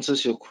hope that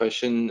answers your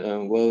question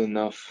well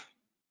enough.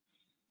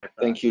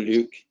 Thank you,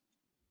 Luke.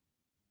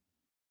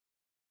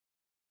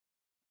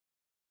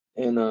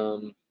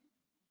 And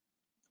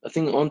I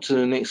think on to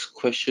the next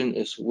question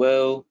as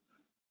well.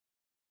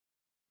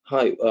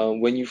 Hi,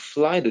 when you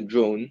fly the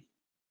drone,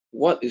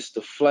 what is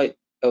the flight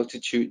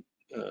altitude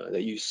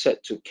that you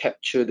set to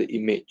capture the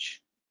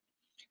image?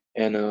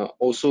 And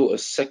also a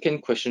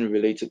second question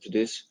related to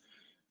this,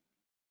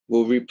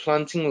 will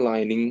replanting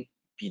lining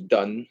be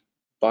done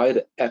by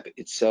the app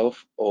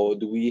itself, or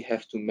do we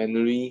have to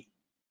manually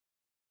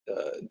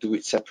do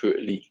it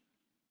separately?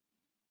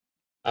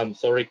 I'm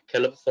sorry,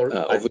 Caleb. Sorry,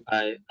 Over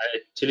I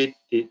actually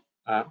did.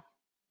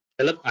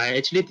 Caleb, I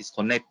actually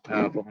disconnect.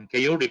 Can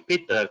you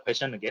repeat the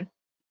question again?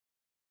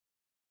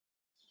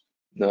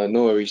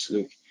 No worries,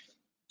 Luke.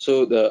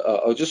 So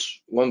I'll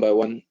just one by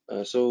one.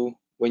 So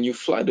when you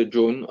fly the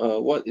drone,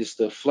 what is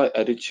the flight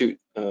altitude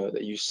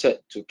that you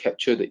set to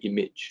capture the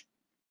image?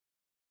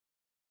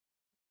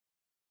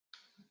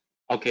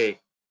 Okay.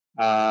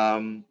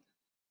 Um,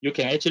 you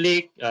can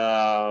actually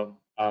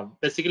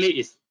basically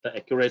it's the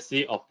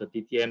accuracy of the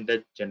DTM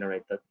that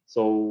generated.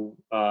 So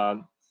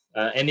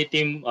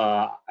anything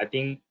I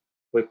think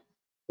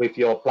with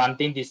your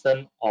planting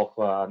distance of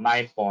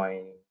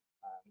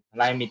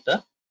 9.9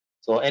 meter.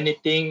 So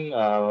anything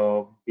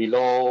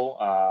below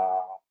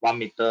 1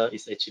 meter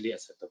is actually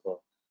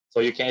acceptable.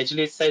 So you can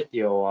actually set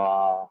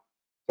your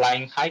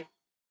flying height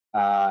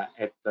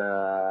at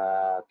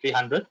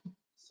 300.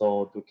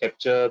 So to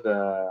capture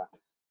the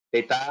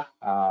data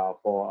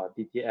for a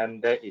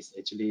DTM that is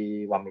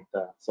actually 1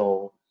 meter.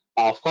 So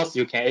of course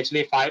you can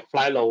actually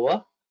fly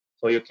lower,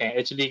 so you can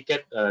actually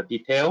get a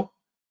detail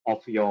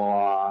of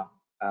your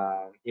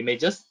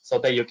images, so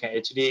that you can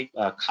actually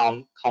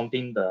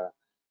counting the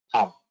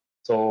palm.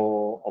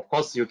 So of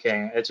course you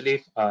can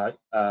actually fly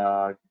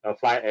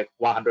at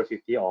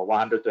 150 or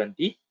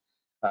 120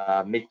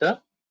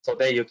 meter, so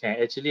that you can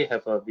actually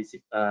have a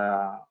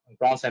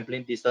ground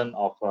sampling distance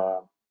of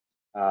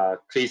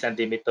 3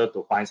 centimeter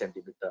to 5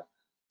 centimeter.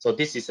 So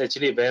this is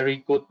actually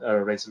very good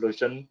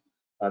resolution,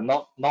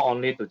 not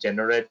only to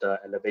generate the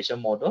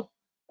elevation model,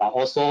 but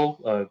also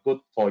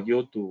good for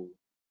you to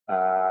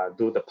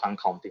do the palm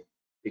counting,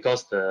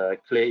 because the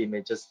clear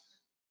images,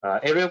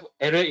 area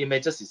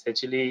images is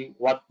actually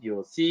what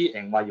you see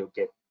and what you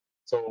get.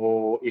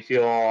 So if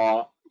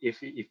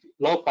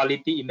low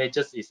quality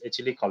images is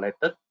actually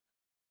collected,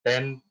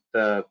 then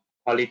the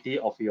quality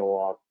of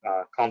your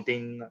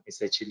counting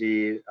is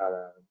actually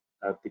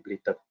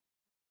depleted.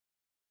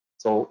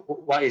 So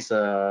what is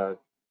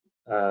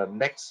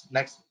next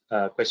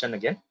question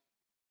again?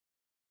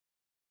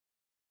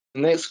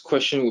 Next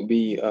question would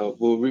be,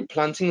 will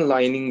replanting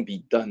lining be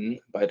done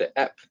by the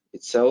app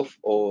itself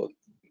or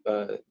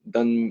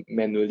done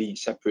manually,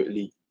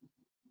 separately?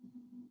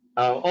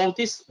 All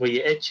this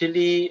we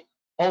actually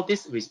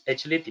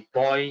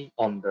deploy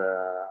on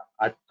the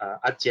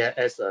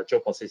ArcGIS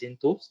geoprocessing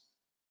tools,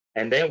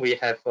 and then we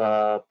have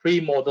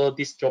pre-model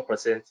this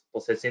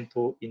processing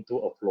tool into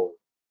a flow.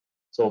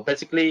 So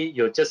basically,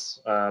 you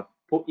just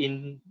put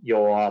in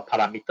your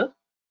parameter,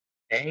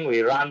 and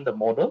we run the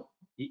model.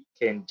 It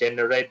can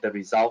generate the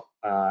result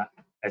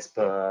as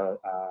per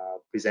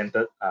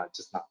presented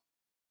just now.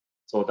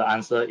 So the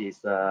answer is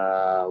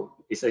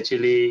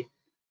actually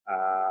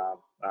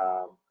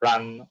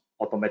run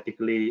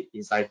automatically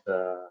inside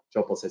the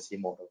job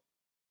processing model.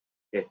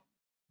 Okay,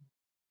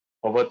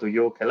 over to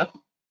you, Caleb.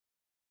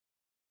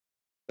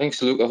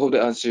 Thanks, Luke. I hope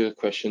that answers your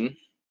question.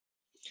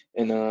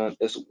 And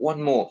there's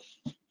one more.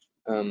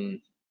 There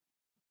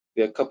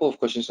are a couple of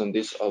questions on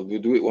this.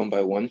 We'll do it one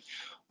by one.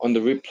 On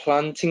the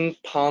replanting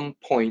palm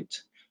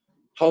point,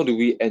 how do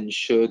we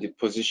ensure the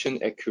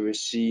position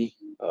accuracy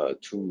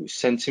to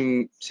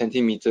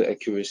centimeter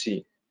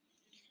accuracy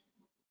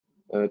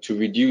to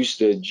reduce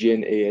the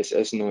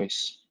GNASS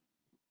noise?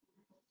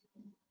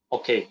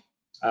 Okay,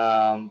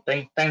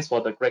 thanks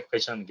for the great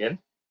question again.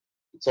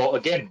 So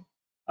again,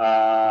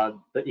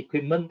 the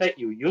equipment that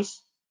you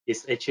use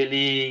is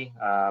actually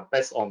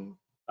based on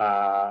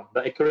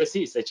the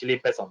accuracy is actually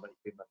based on the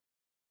equipment.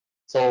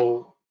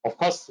 So of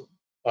course,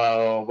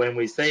 when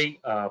we say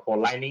for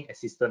lining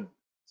assistant,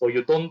 so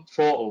you don't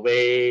throw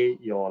away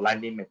your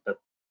lining method.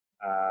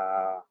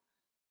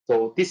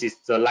 So this is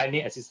the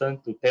lining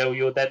assistant to tell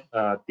you that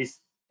this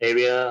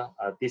area,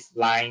 this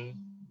line,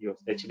 you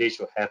actually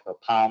should have a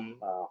palm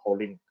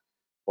holding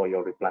for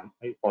your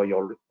for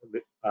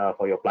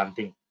your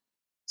planting.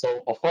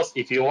 So of course,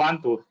 if you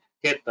want to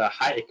get the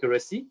high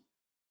accuracy,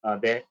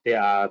 there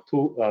are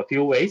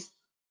few ways.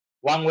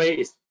 One way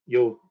is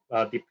you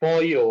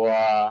deploy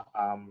your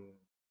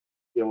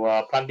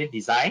planting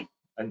design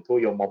into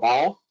your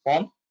mobile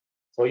phone.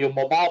 So your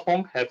mobile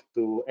phone have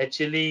to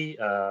actually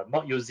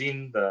not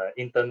using the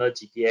internal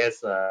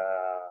GPS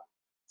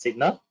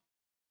signal,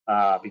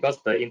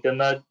 because the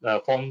internal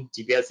phone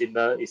GPS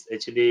signal is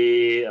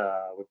actually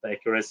with the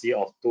accuracy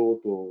of 2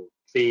 to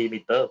 3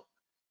 meter.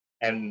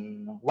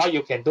 And what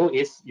you can do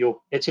is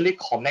you actually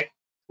connect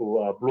to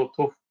a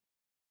Bluetooth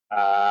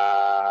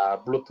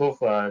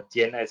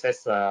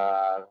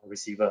GNSS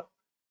receiver.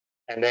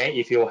 And then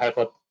if you have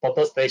a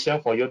total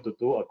station for you to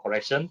do a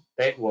correction,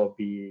 that will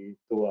be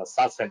to a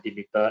sub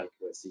centimeter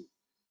accuracy.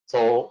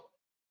 So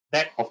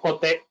that, of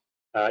course, that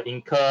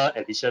incur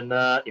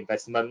additional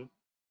investment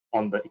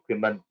on the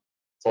equipment,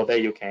 so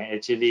that you can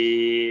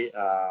actually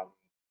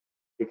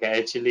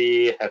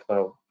have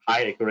a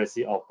high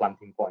accuracy of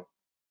planting point.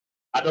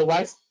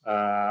 Otherwise,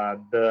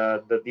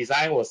 the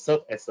design will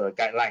serve as a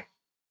guideline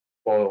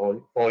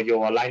for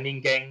your lining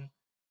gang,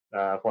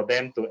 for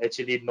them to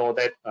actually know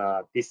that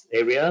this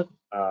area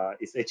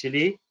is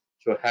actually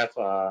should have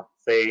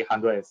say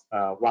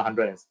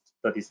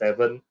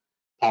 137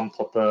 pump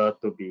total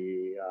to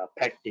be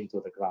packed into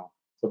the ground.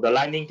 So the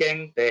lining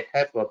gang, they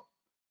have a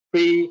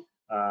pre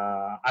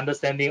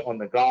understanding on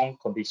the ground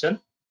condition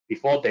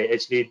before they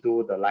actually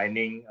do the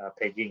lining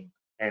pegging,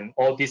 and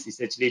all this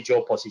is actually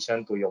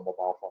geo-position to your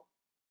mobile phone.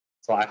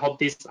 So I hope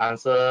this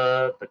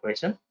answer the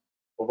question.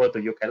 Over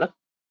to you, Caleb.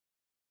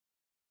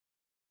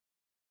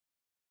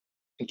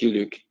 Thank you,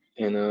 Luke.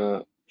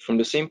 And from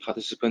the same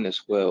participant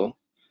as well,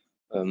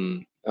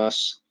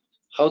 asks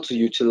how to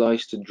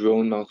utilize the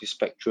drone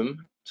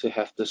multispectrum to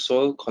have the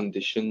soil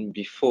condition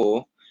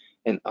before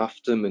and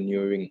after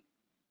manuring.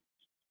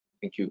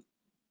 Thank you.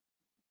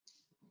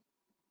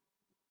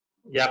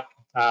 Yep.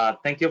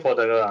 Thank you for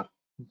the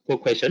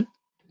good question.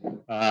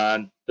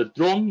 The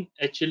drone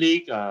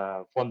actually,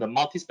 from the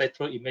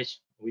multispectral image,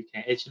 we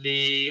can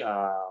actually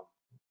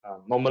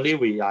normally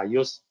we are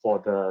used for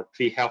the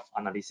tree health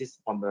analysis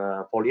on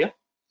the foliar,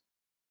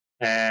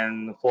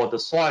 and for the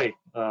soil,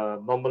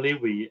 normally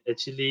we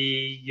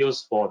actually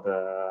use for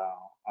the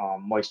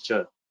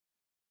moisture.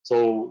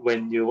 So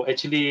when you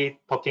actually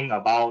talking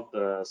about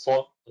the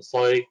soil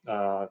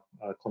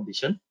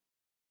condition,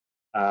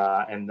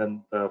 and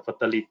then the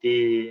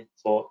fertility,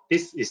 so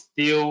this is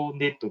still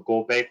need to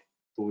go back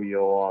to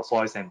your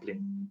soil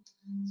sampling.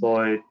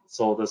 So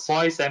the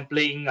soil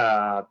sampling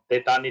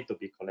data need to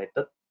be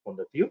collected from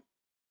the field,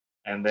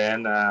 and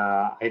then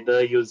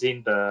either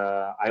using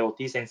the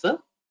IoT sensor,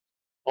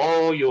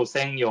 or you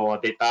send your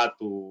data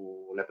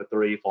to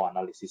laboratory for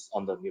analysis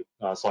on the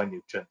soil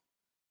nutrient.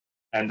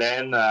 And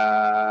then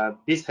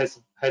this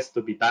has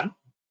to be done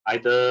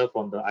either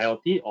from the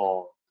IoT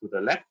or to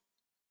the lab.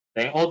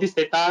 Then all this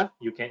data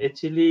you can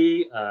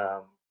actually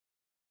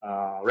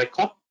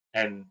record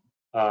and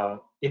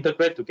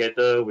integrate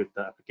together with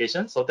the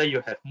application, so that you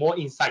have more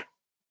insight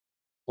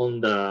on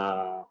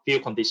the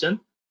field condition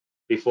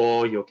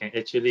before you can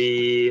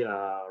actually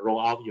roll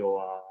out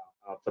your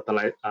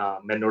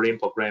manuring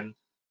program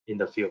in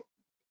the field.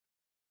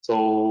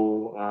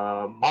 So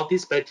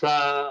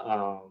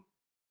multispectra,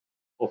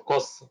 of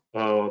course,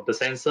 the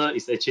sensor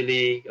is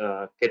actually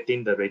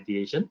getting the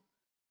radiation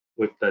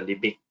with the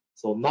limit.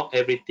 So not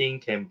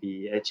everything can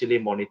be actually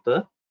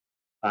monitored.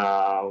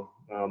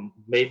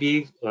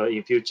 Maybe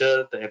in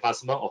future, the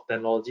advancement of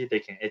technology, they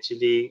can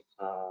actually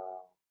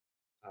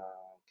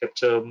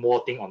capture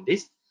more thing on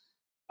this.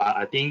 But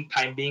I think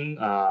time being,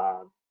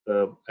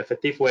 the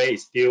effective way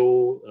is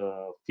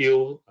still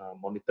field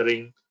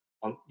monitoring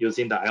on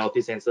using the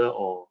IoT sensor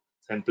or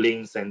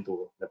sampling sent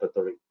to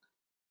laboratory.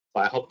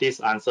 So I hope this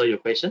answer your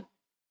question.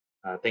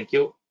 Thank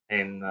you,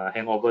 and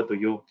hand over to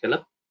you,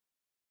 Caleb.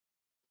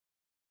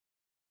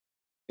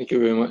 Thank you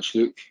very much,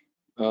 Luke.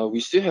 We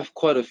still have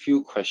quite a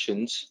few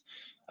questions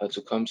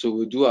to come, so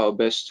we'll do our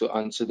best to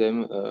answer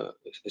them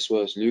as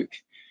well as Luke,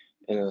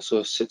 and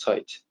so sit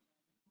tight.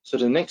 So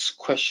the next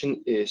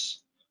question is,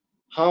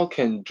 how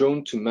can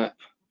drone to map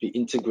be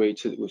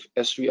integrated with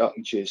Esri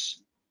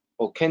ArcGIS,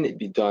 or can it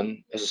be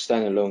done as a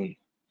standalone?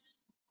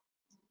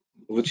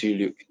 Over to you,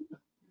 Luke.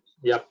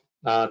 Yep.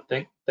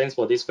 Thanks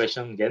for this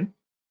question again.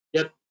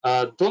 Yep.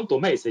 Drone to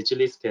map is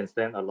actually can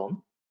stand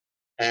alone,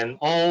 and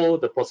all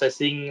the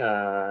processing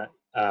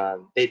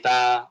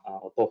data,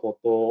 orthophoto,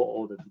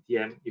 all the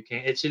DTM, you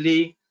can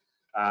actually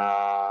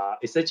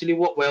it's actually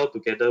work well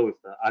together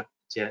with the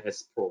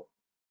ArcGIS Pro.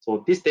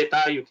 So this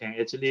data you can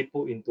actually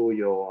put into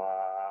your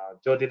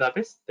geo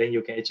database. Then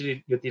you can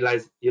actually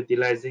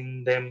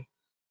utilizing them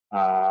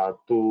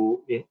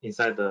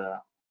inside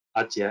the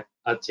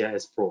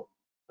ArcGIS Pro,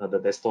 the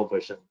desktop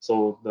version.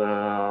 So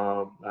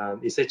the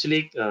it's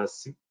actually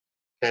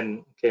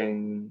can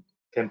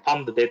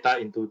pump the data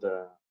into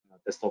the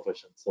desktop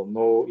version. So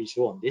no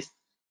issue on this.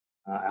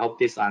 I hope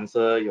this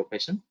answer your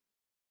question.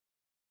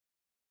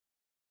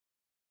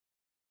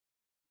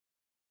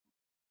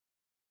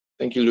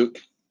 Thank you,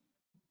 Luke.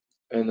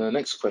 And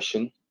next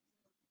question.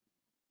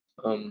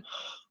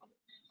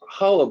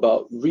 How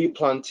about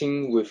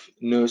replanting with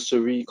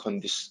nursery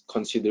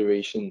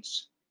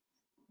considerations?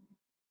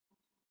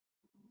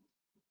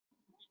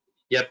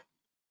 Yep.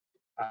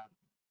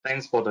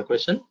 Thanks for the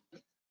question.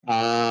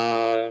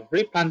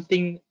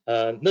 Replanting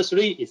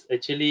nursery is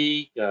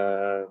actually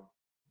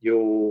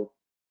you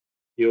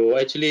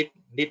actually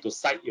need to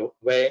cite your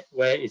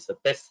where is the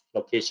best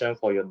location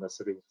for your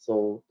nursery.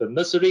 So the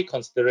nursery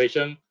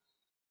consideration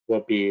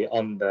will be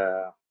on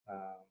the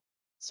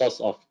source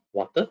of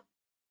water,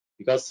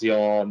 because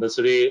your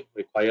nursery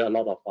require a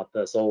lot of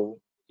water.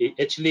 So it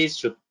actually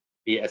should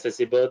be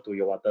accessible to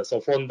your water. So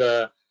from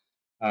the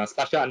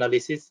spatial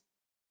analysis,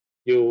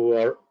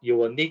 you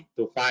will need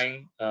to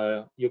find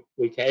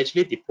we can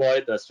actually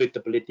deploy the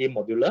suitability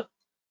modular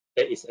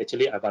that is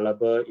actually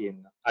available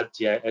in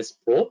ArcGIS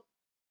Pro.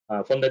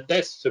 From the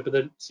text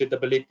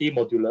suitability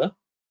modular,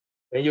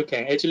 then you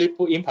can actually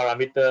put in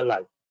parameter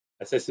like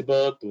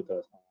accessible to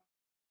the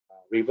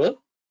river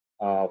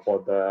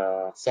for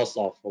the source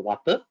of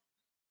water.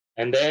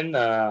 And then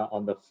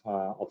on the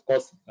of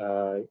course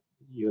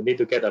you need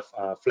to get a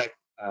flag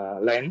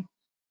land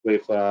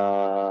with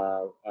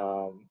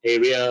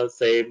area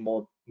say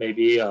more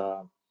maybe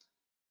 4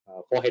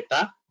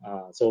 hectare.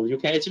 So you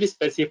can actually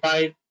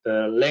specify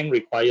the land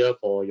required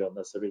for your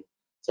nursery.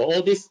 So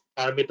all these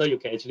parameter you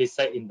can actually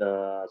set in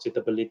the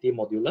suitability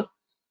modular.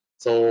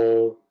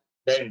 So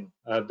then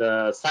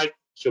the site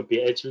should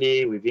be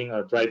actually within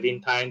a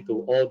driving time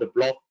to all the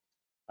block,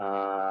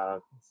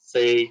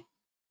 say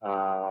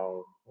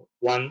uh,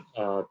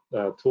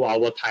 2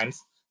 hour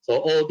times. So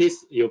all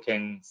this you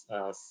can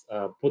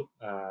put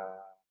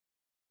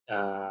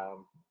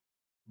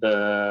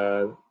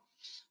the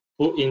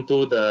put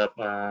into the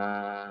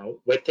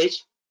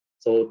weightage.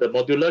 So the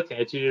modular can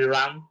actually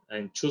run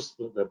and choose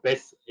the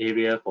best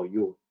area for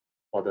you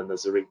for the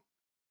nursery.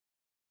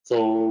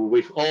 So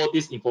with all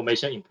this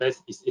information in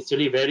place, it's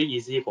actually very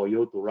easy for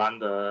you to run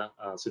the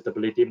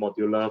suitability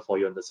modular for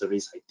your nursery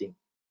siting.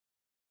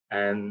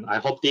 And I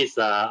hope this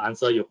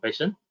answer your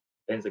question.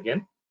 Thanks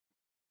again.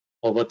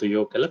 Over to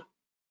you, Caleb.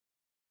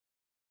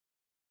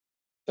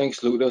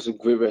 Thanks, Luke. That was a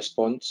great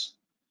response.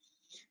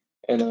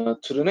 And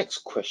to the next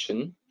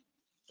question,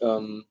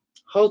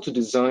 how to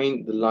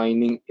design the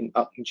lining in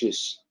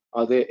ArcGIS?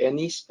 Are there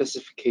any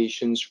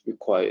specifications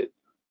required?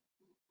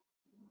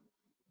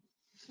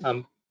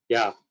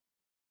 Yeah,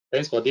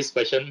 thanks for this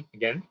question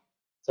again.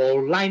 So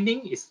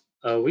lining is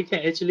we can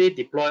actually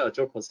deploy a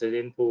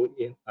geo-precision tool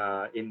in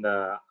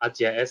the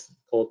ArcGIS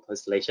code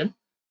translation.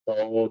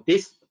 So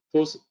these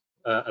tools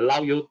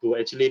allow you to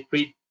actually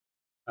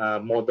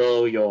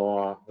model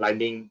your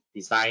lining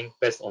design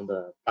based on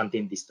the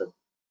planting distance.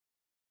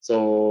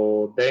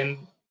 So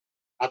then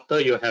after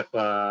you have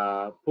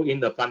put in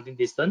the planting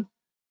distance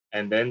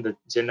and then the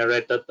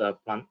generated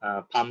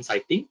palm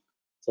sighting,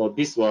 so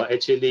this will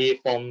actually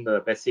form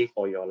the basic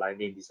for your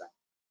lining design.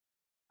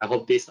 I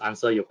hope this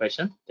answer your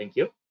question. Thank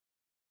you.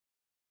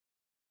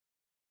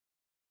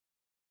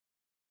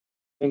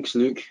 Thanks,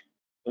 Luke.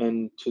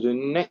 And to the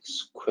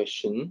next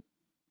question,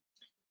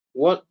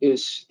 what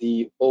is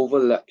the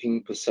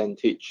overlapping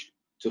percentage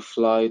to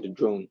fly the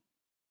drone?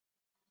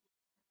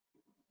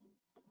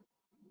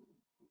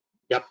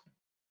 Yep.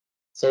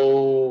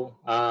 So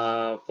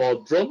for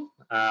drone,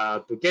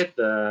 to get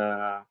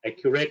the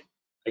accurate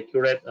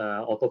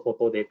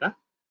orthophoto data,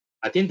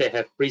 I think they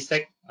have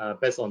preset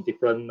based on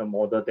different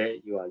model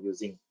that you are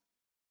using.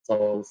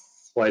 So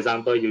for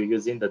example, you're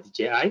using the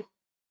DJI.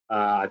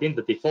 I think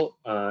the default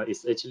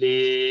is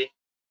actually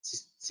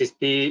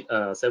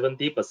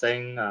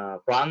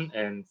 70% front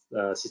and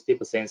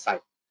 60%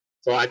 side.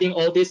 So I think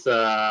all this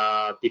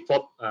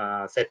default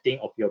setting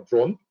of your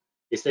drone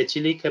is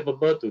actually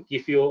capable to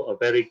give you a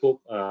very good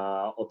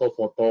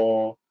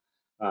orthophoto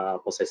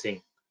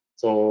processing.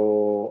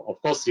 So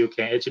of course you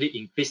can actually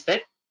increase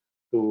that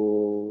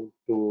to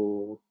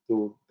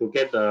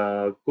get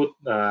a good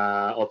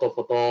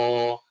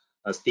orthophoto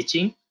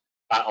stitching.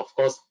 But of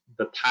course,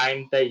 the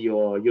time that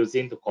you're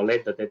using to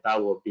collect the data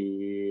will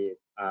be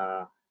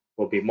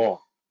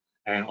more,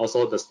 and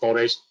also the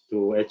storage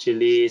to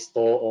actually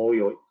store all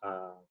your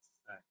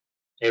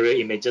area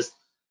images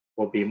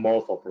will be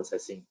more for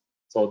processing.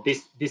 So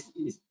this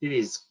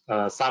is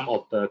some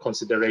of the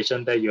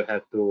consideration that you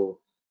have to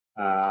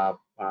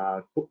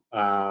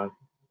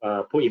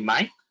put in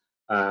mind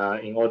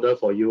in order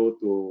for you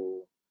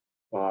to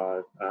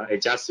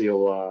adjust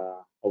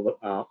your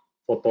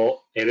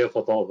area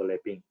photo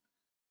overlapping.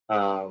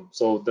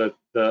 So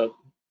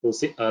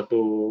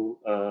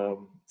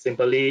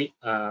simply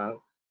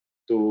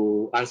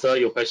to answer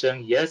your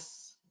question,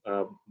 yes,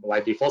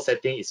 by default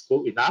setting is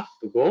good enough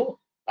to go,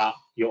 but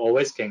you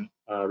always can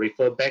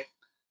refer back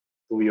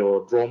to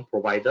your drone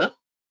provider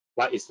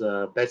what is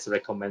the best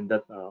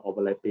recommended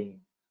overlapping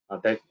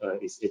that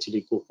is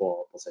actually good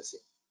for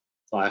processing.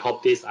 So I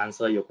hope this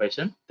answer your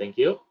question. Thank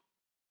you.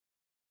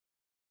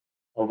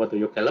 Over to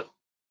you, Caleb.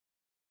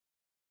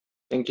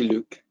 Thank you,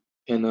 Luke.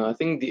 And I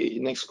think the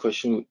next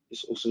question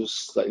is also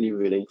slightly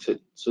related.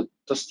 So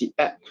does the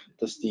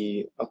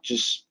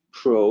ArcGIS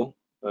Pro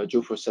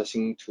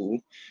geo-processing tool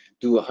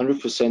do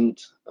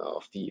 100%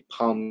 of the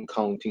palm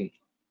counting?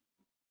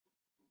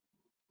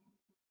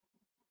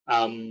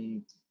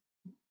 Thank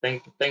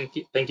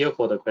you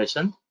for the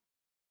question.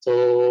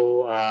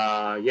 So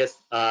yes,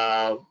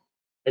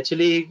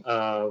 actually,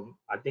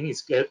 I think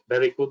it's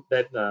very good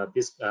that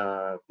this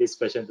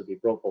question to be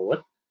brought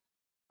forward.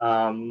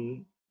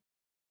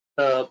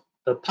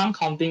 The palm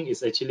counting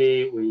is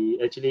we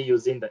actually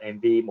using the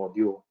MV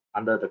module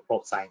under the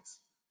crop science.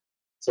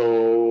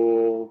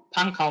 So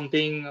palm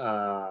counting,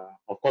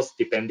 of course,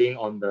 depending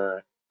on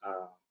the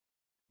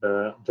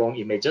drone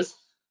images,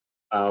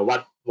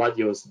 what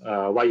you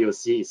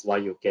see is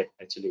what you get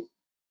actually.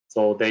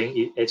 So then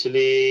it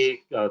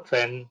actually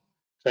train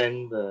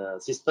the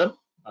system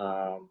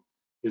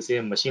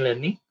using machine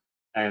learning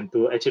and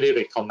to actually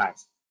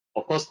recognize.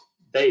 Of course,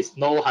 there is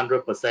no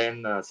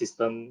 100%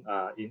 system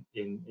in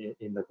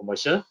the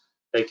commercial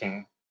that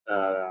can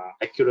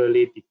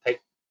accurately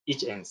detect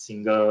each and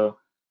single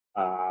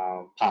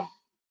pump.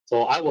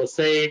 So I would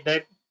say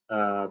that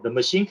the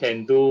machine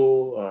can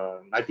do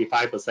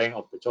 95%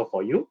 of the job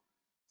for you.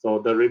 So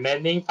the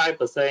remaining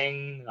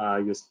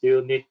 5%, you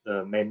still need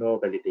the manual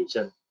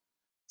validation.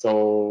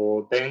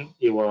 So then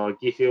it will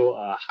give you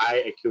a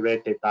high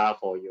accurate data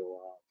for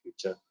your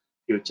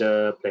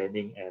future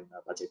planning and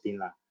budgeting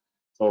lah.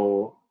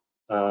 So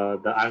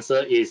the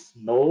answer is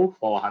no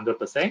for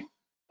 100%,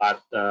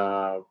 but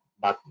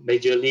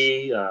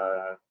majorly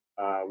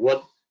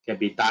work can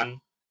be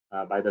done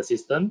by the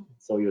system.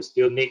 So you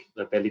still need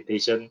the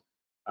validation,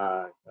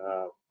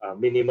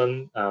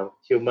 minimum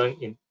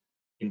human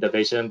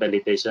intervention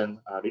validation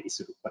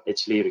is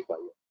actually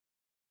required.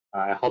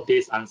 I hope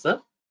this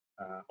answer.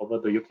 Over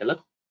to you, Caleb.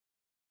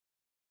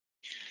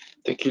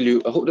 Thank you,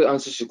 Liu. I hope that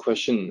answers your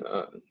question,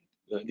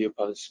 dear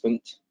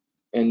participant.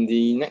 And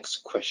the next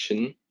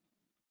question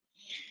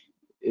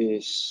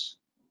is,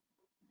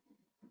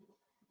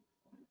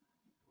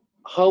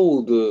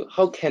 how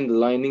can the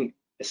lining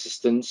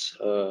assistance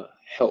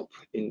help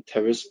in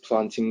terrace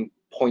planting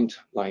point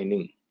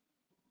lining?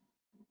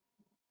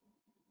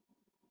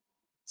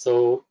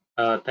 So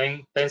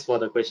thanks for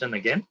the question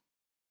again.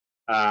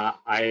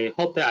 I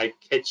hope that I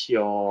catch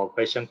your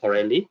question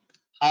correctly.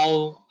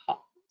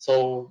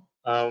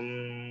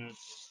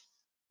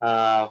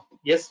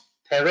 Yes,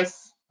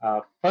 terrace.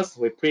 First,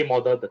 we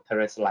pre-model the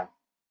terrace line.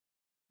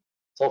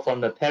 So from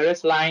the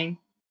terrace line,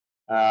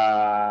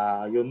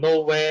 you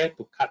know where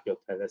to cut your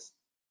terrace.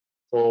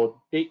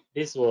 So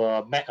this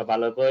will make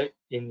available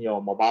in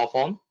your mobile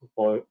phone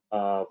for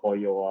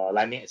your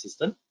lining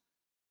assistant.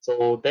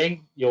 So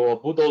then your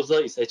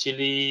bulldozer is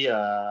actually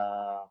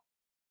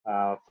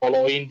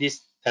following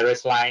this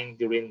terrace line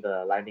during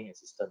the lining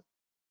assistant.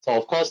 So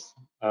of course,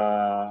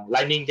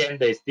 lining game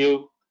they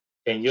still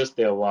can use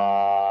their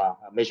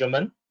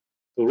measurement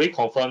to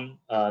reconfirm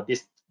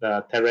this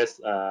terrace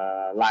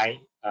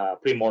line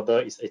pre-model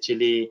is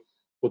actually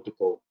good to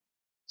go.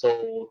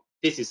 So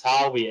this is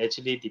how we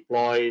actually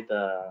deploy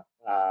the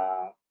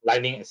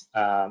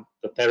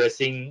the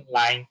terracing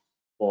line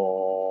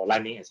for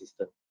lining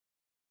assistant.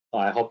 So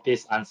I hope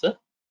this answer.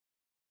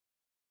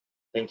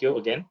 Thank you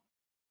again.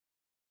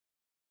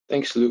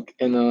 Thanks, Luke.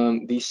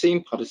 And the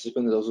same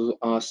participant has also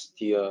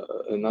asked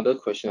another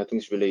question. I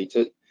think it's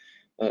related.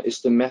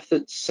 Is the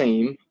method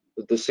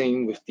the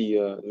same with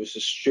a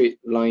straight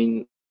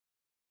line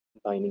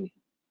lining?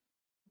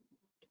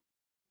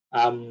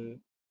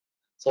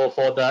 So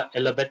for the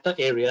elevator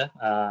area,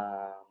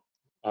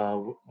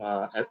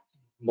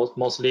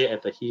 mostly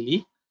at the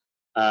hilly,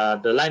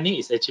 the lining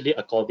is actually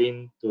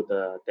according to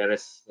the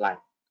terrace line.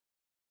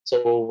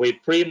 So we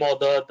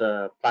pre-model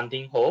the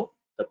planting hole.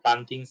 The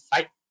planting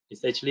site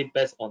is actually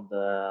based on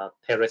the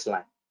terrace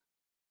line.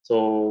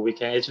 So we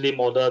can actually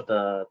model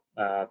the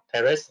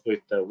terrace with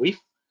the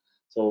width.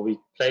 So we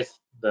place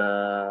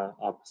the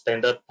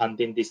standard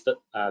planting distance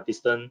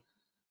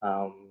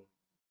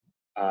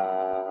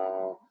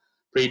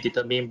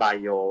predetermined by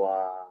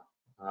your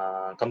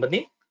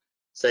company.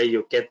 Say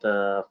you get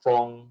the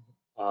front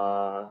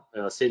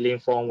ceiling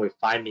front with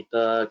 5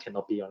 meter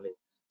canopy only.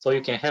 So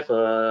you can have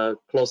a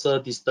closer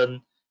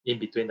distance in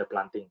between the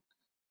planting.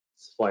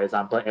 For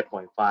example,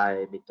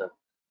 8.5 meter.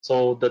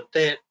 So the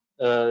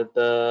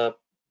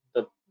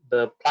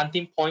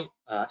planting point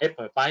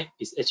 8.5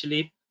 is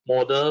actually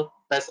model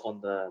based on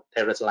the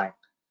terrace line.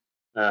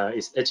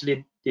 It's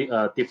actually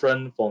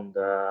different from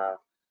the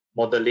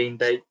modeling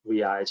that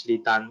we are actually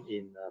done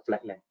in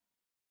flatland.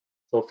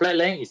 So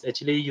flatland is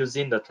actually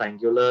using the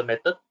triangular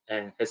method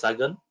and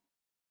hexagon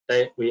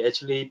that we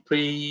actually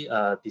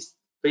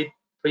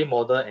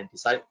pre-model and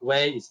decide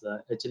where is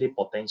the actually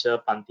potential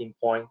planting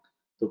point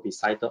to be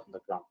sited on the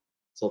ground.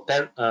 So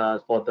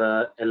for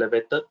the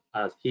elevated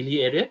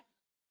hilly area,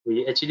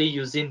 we actually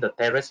using the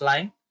terrace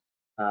line.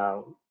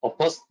 Of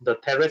course, the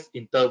terrace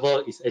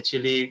interval is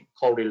actually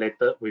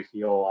correlated with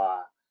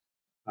your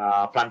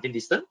planting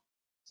distance.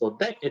 So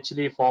that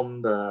actually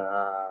form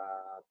the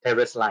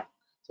terrace line.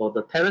 So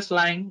the terrace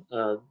line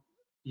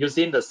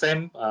using the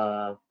same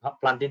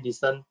planting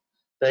distance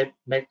that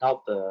make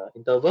out the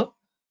interval.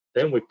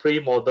 Then we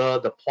pre-model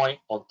the point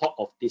on top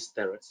of this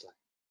terrace line.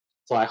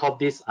 So I hope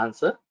this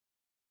answer.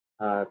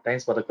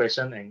 Thanks for the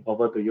question and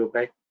over to you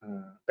back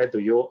to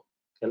you,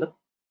 Caleb.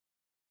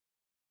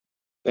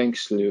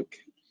 Thanks, Luke.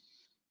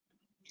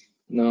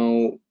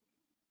 Now,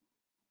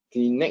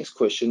 the next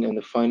question and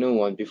the final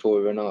one before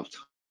we run out of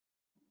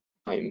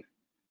time.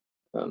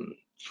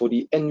 For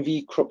the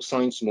NV crop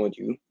science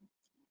module,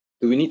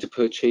 do we need to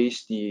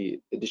purchase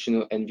the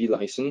additional NV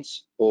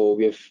license, or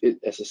we have it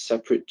as a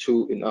separate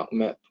tool in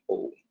ArcMap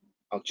or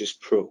ArcGIS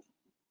Pro?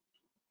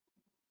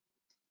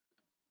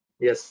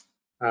 Yes,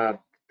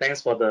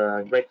 thanks for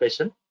the great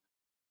question.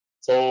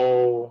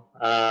 So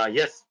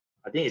yes,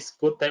 I think it's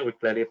good that we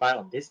clarify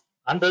on this.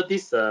 Under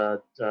this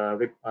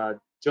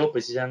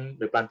Geo-precision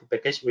replanting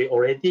package, we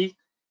already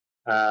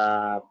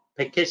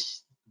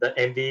package the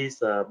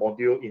MV's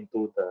module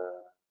into the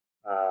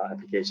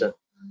application.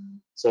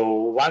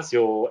 So once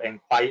you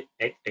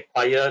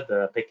acquire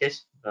the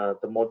package,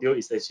 the module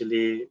is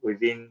actually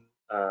within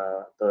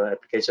the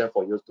application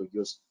for you to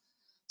use.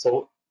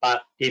 So,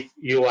 but if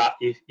you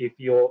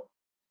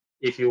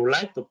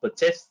like to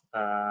purchase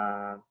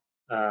the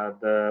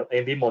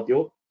MV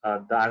module,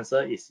 the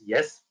answer is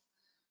yes.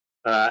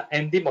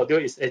 MD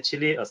module is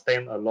actually a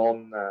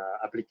standalone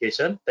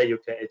application that you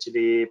can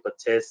actually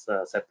purchase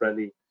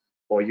separately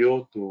for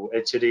you to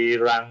actually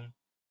run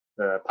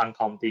the pump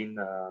counting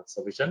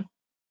solution.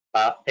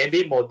 But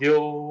MD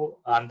module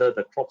under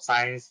the crop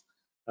science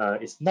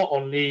is not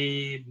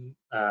only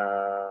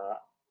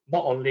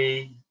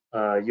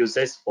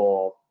uses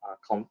for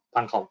pump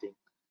counting.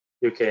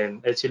 You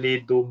can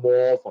actually do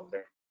more from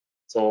there.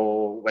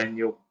 So when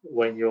you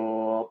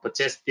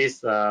purchase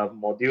this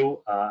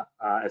module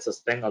as a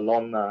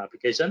standalone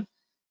application,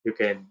 you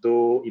can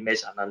do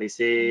image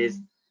analysis.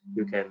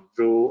 You can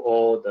do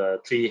all the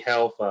tree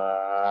health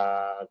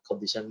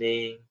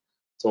conditioning.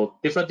 So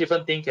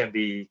different things can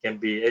be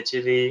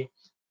actually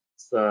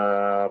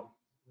done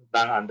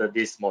under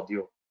this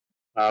module.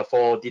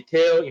 For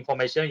detailed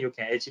information, you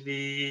can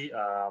actually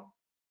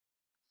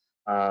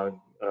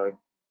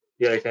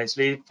you can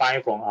actually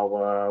find from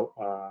our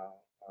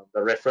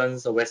the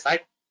reference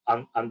website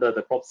under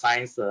the crop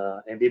science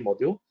MB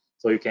module.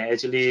 So you can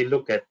actually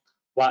look at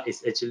what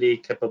is actually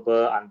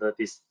capable under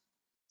this.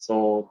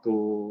 So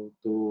to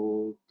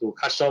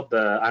cut short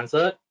the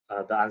answer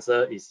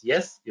is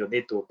yes, you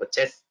need to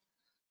purchase.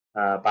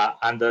 But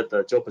under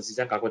the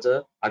Geo-precision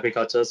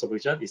agriculture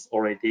solution is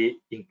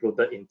already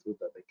included into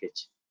the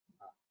package.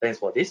 Thanks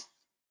for this.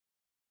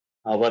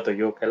 Over to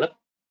you, Caleb.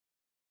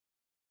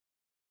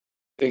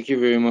 Thank you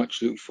very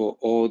much, Luke, for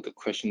all the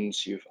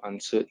questions you've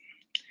answered.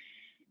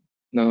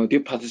 Now, dear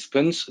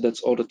participants,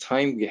 that's all the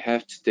time we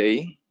have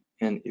today.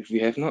 And if we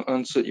have not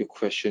answered your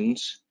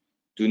questions,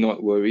 do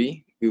not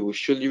worry. We will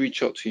surely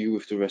reach out to you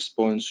with the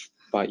response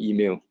by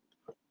email.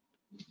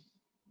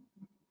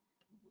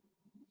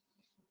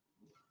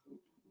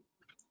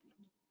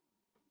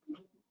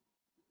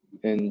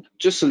 And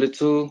just a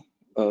little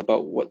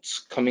about what's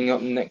coming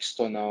up next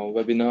on our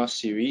webinar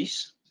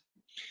series.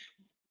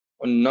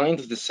 On 9th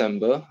of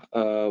December,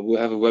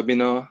 we'll have a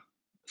webinar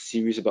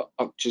series about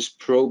ArcGIS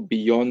Pro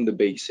Beyond the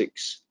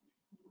Basics,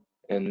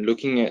 and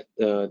looking at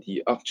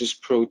the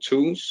ArcGIS Pro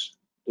tools,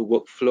 the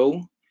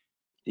workflow,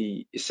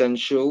 the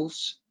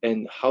essentials,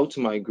 and how to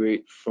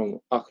migrate from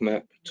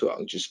ArcMap to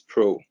ArcGIS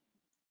Pro.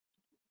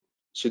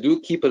 So do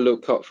keep a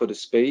lookout for the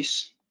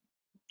space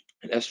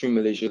at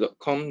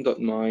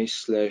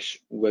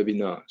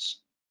esrimalaysia.com.my/webinars.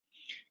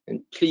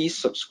 And please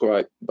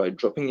subscribe by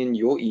dropping in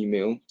your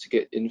email to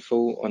get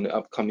info on the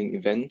upcoming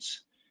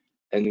events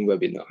and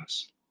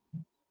webinars.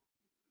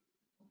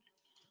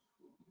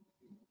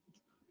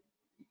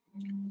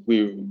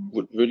 We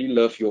would really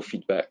love your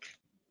feedback.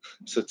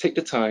 So take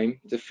the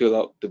time to fill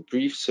out the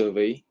brief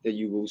survey that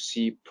you will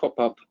see pop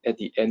up at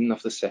the end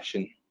of the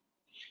session.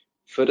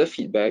 Further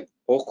feedback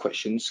or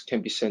questions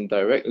can be sent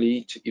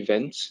directly to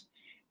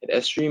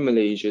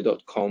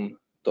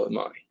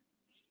events@esrimalaysia.com.my.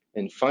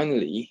 And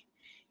finally,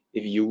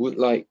 if you would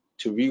like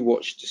to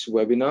rewatch this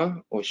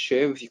webinar or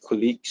share with your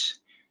colleagues,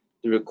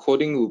 the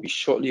recording will be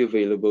shortly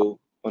available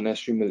on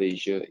Esri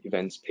Malaysia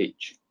events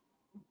page.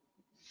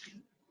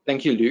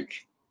 Thank you, Luke,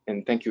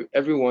 and thank you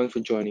everyone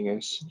for joining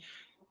us.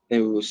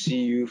 And we will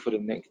see you for the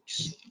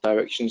next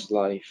Directions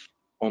Live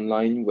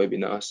online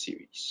webinar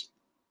series.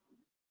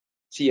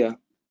 See ya.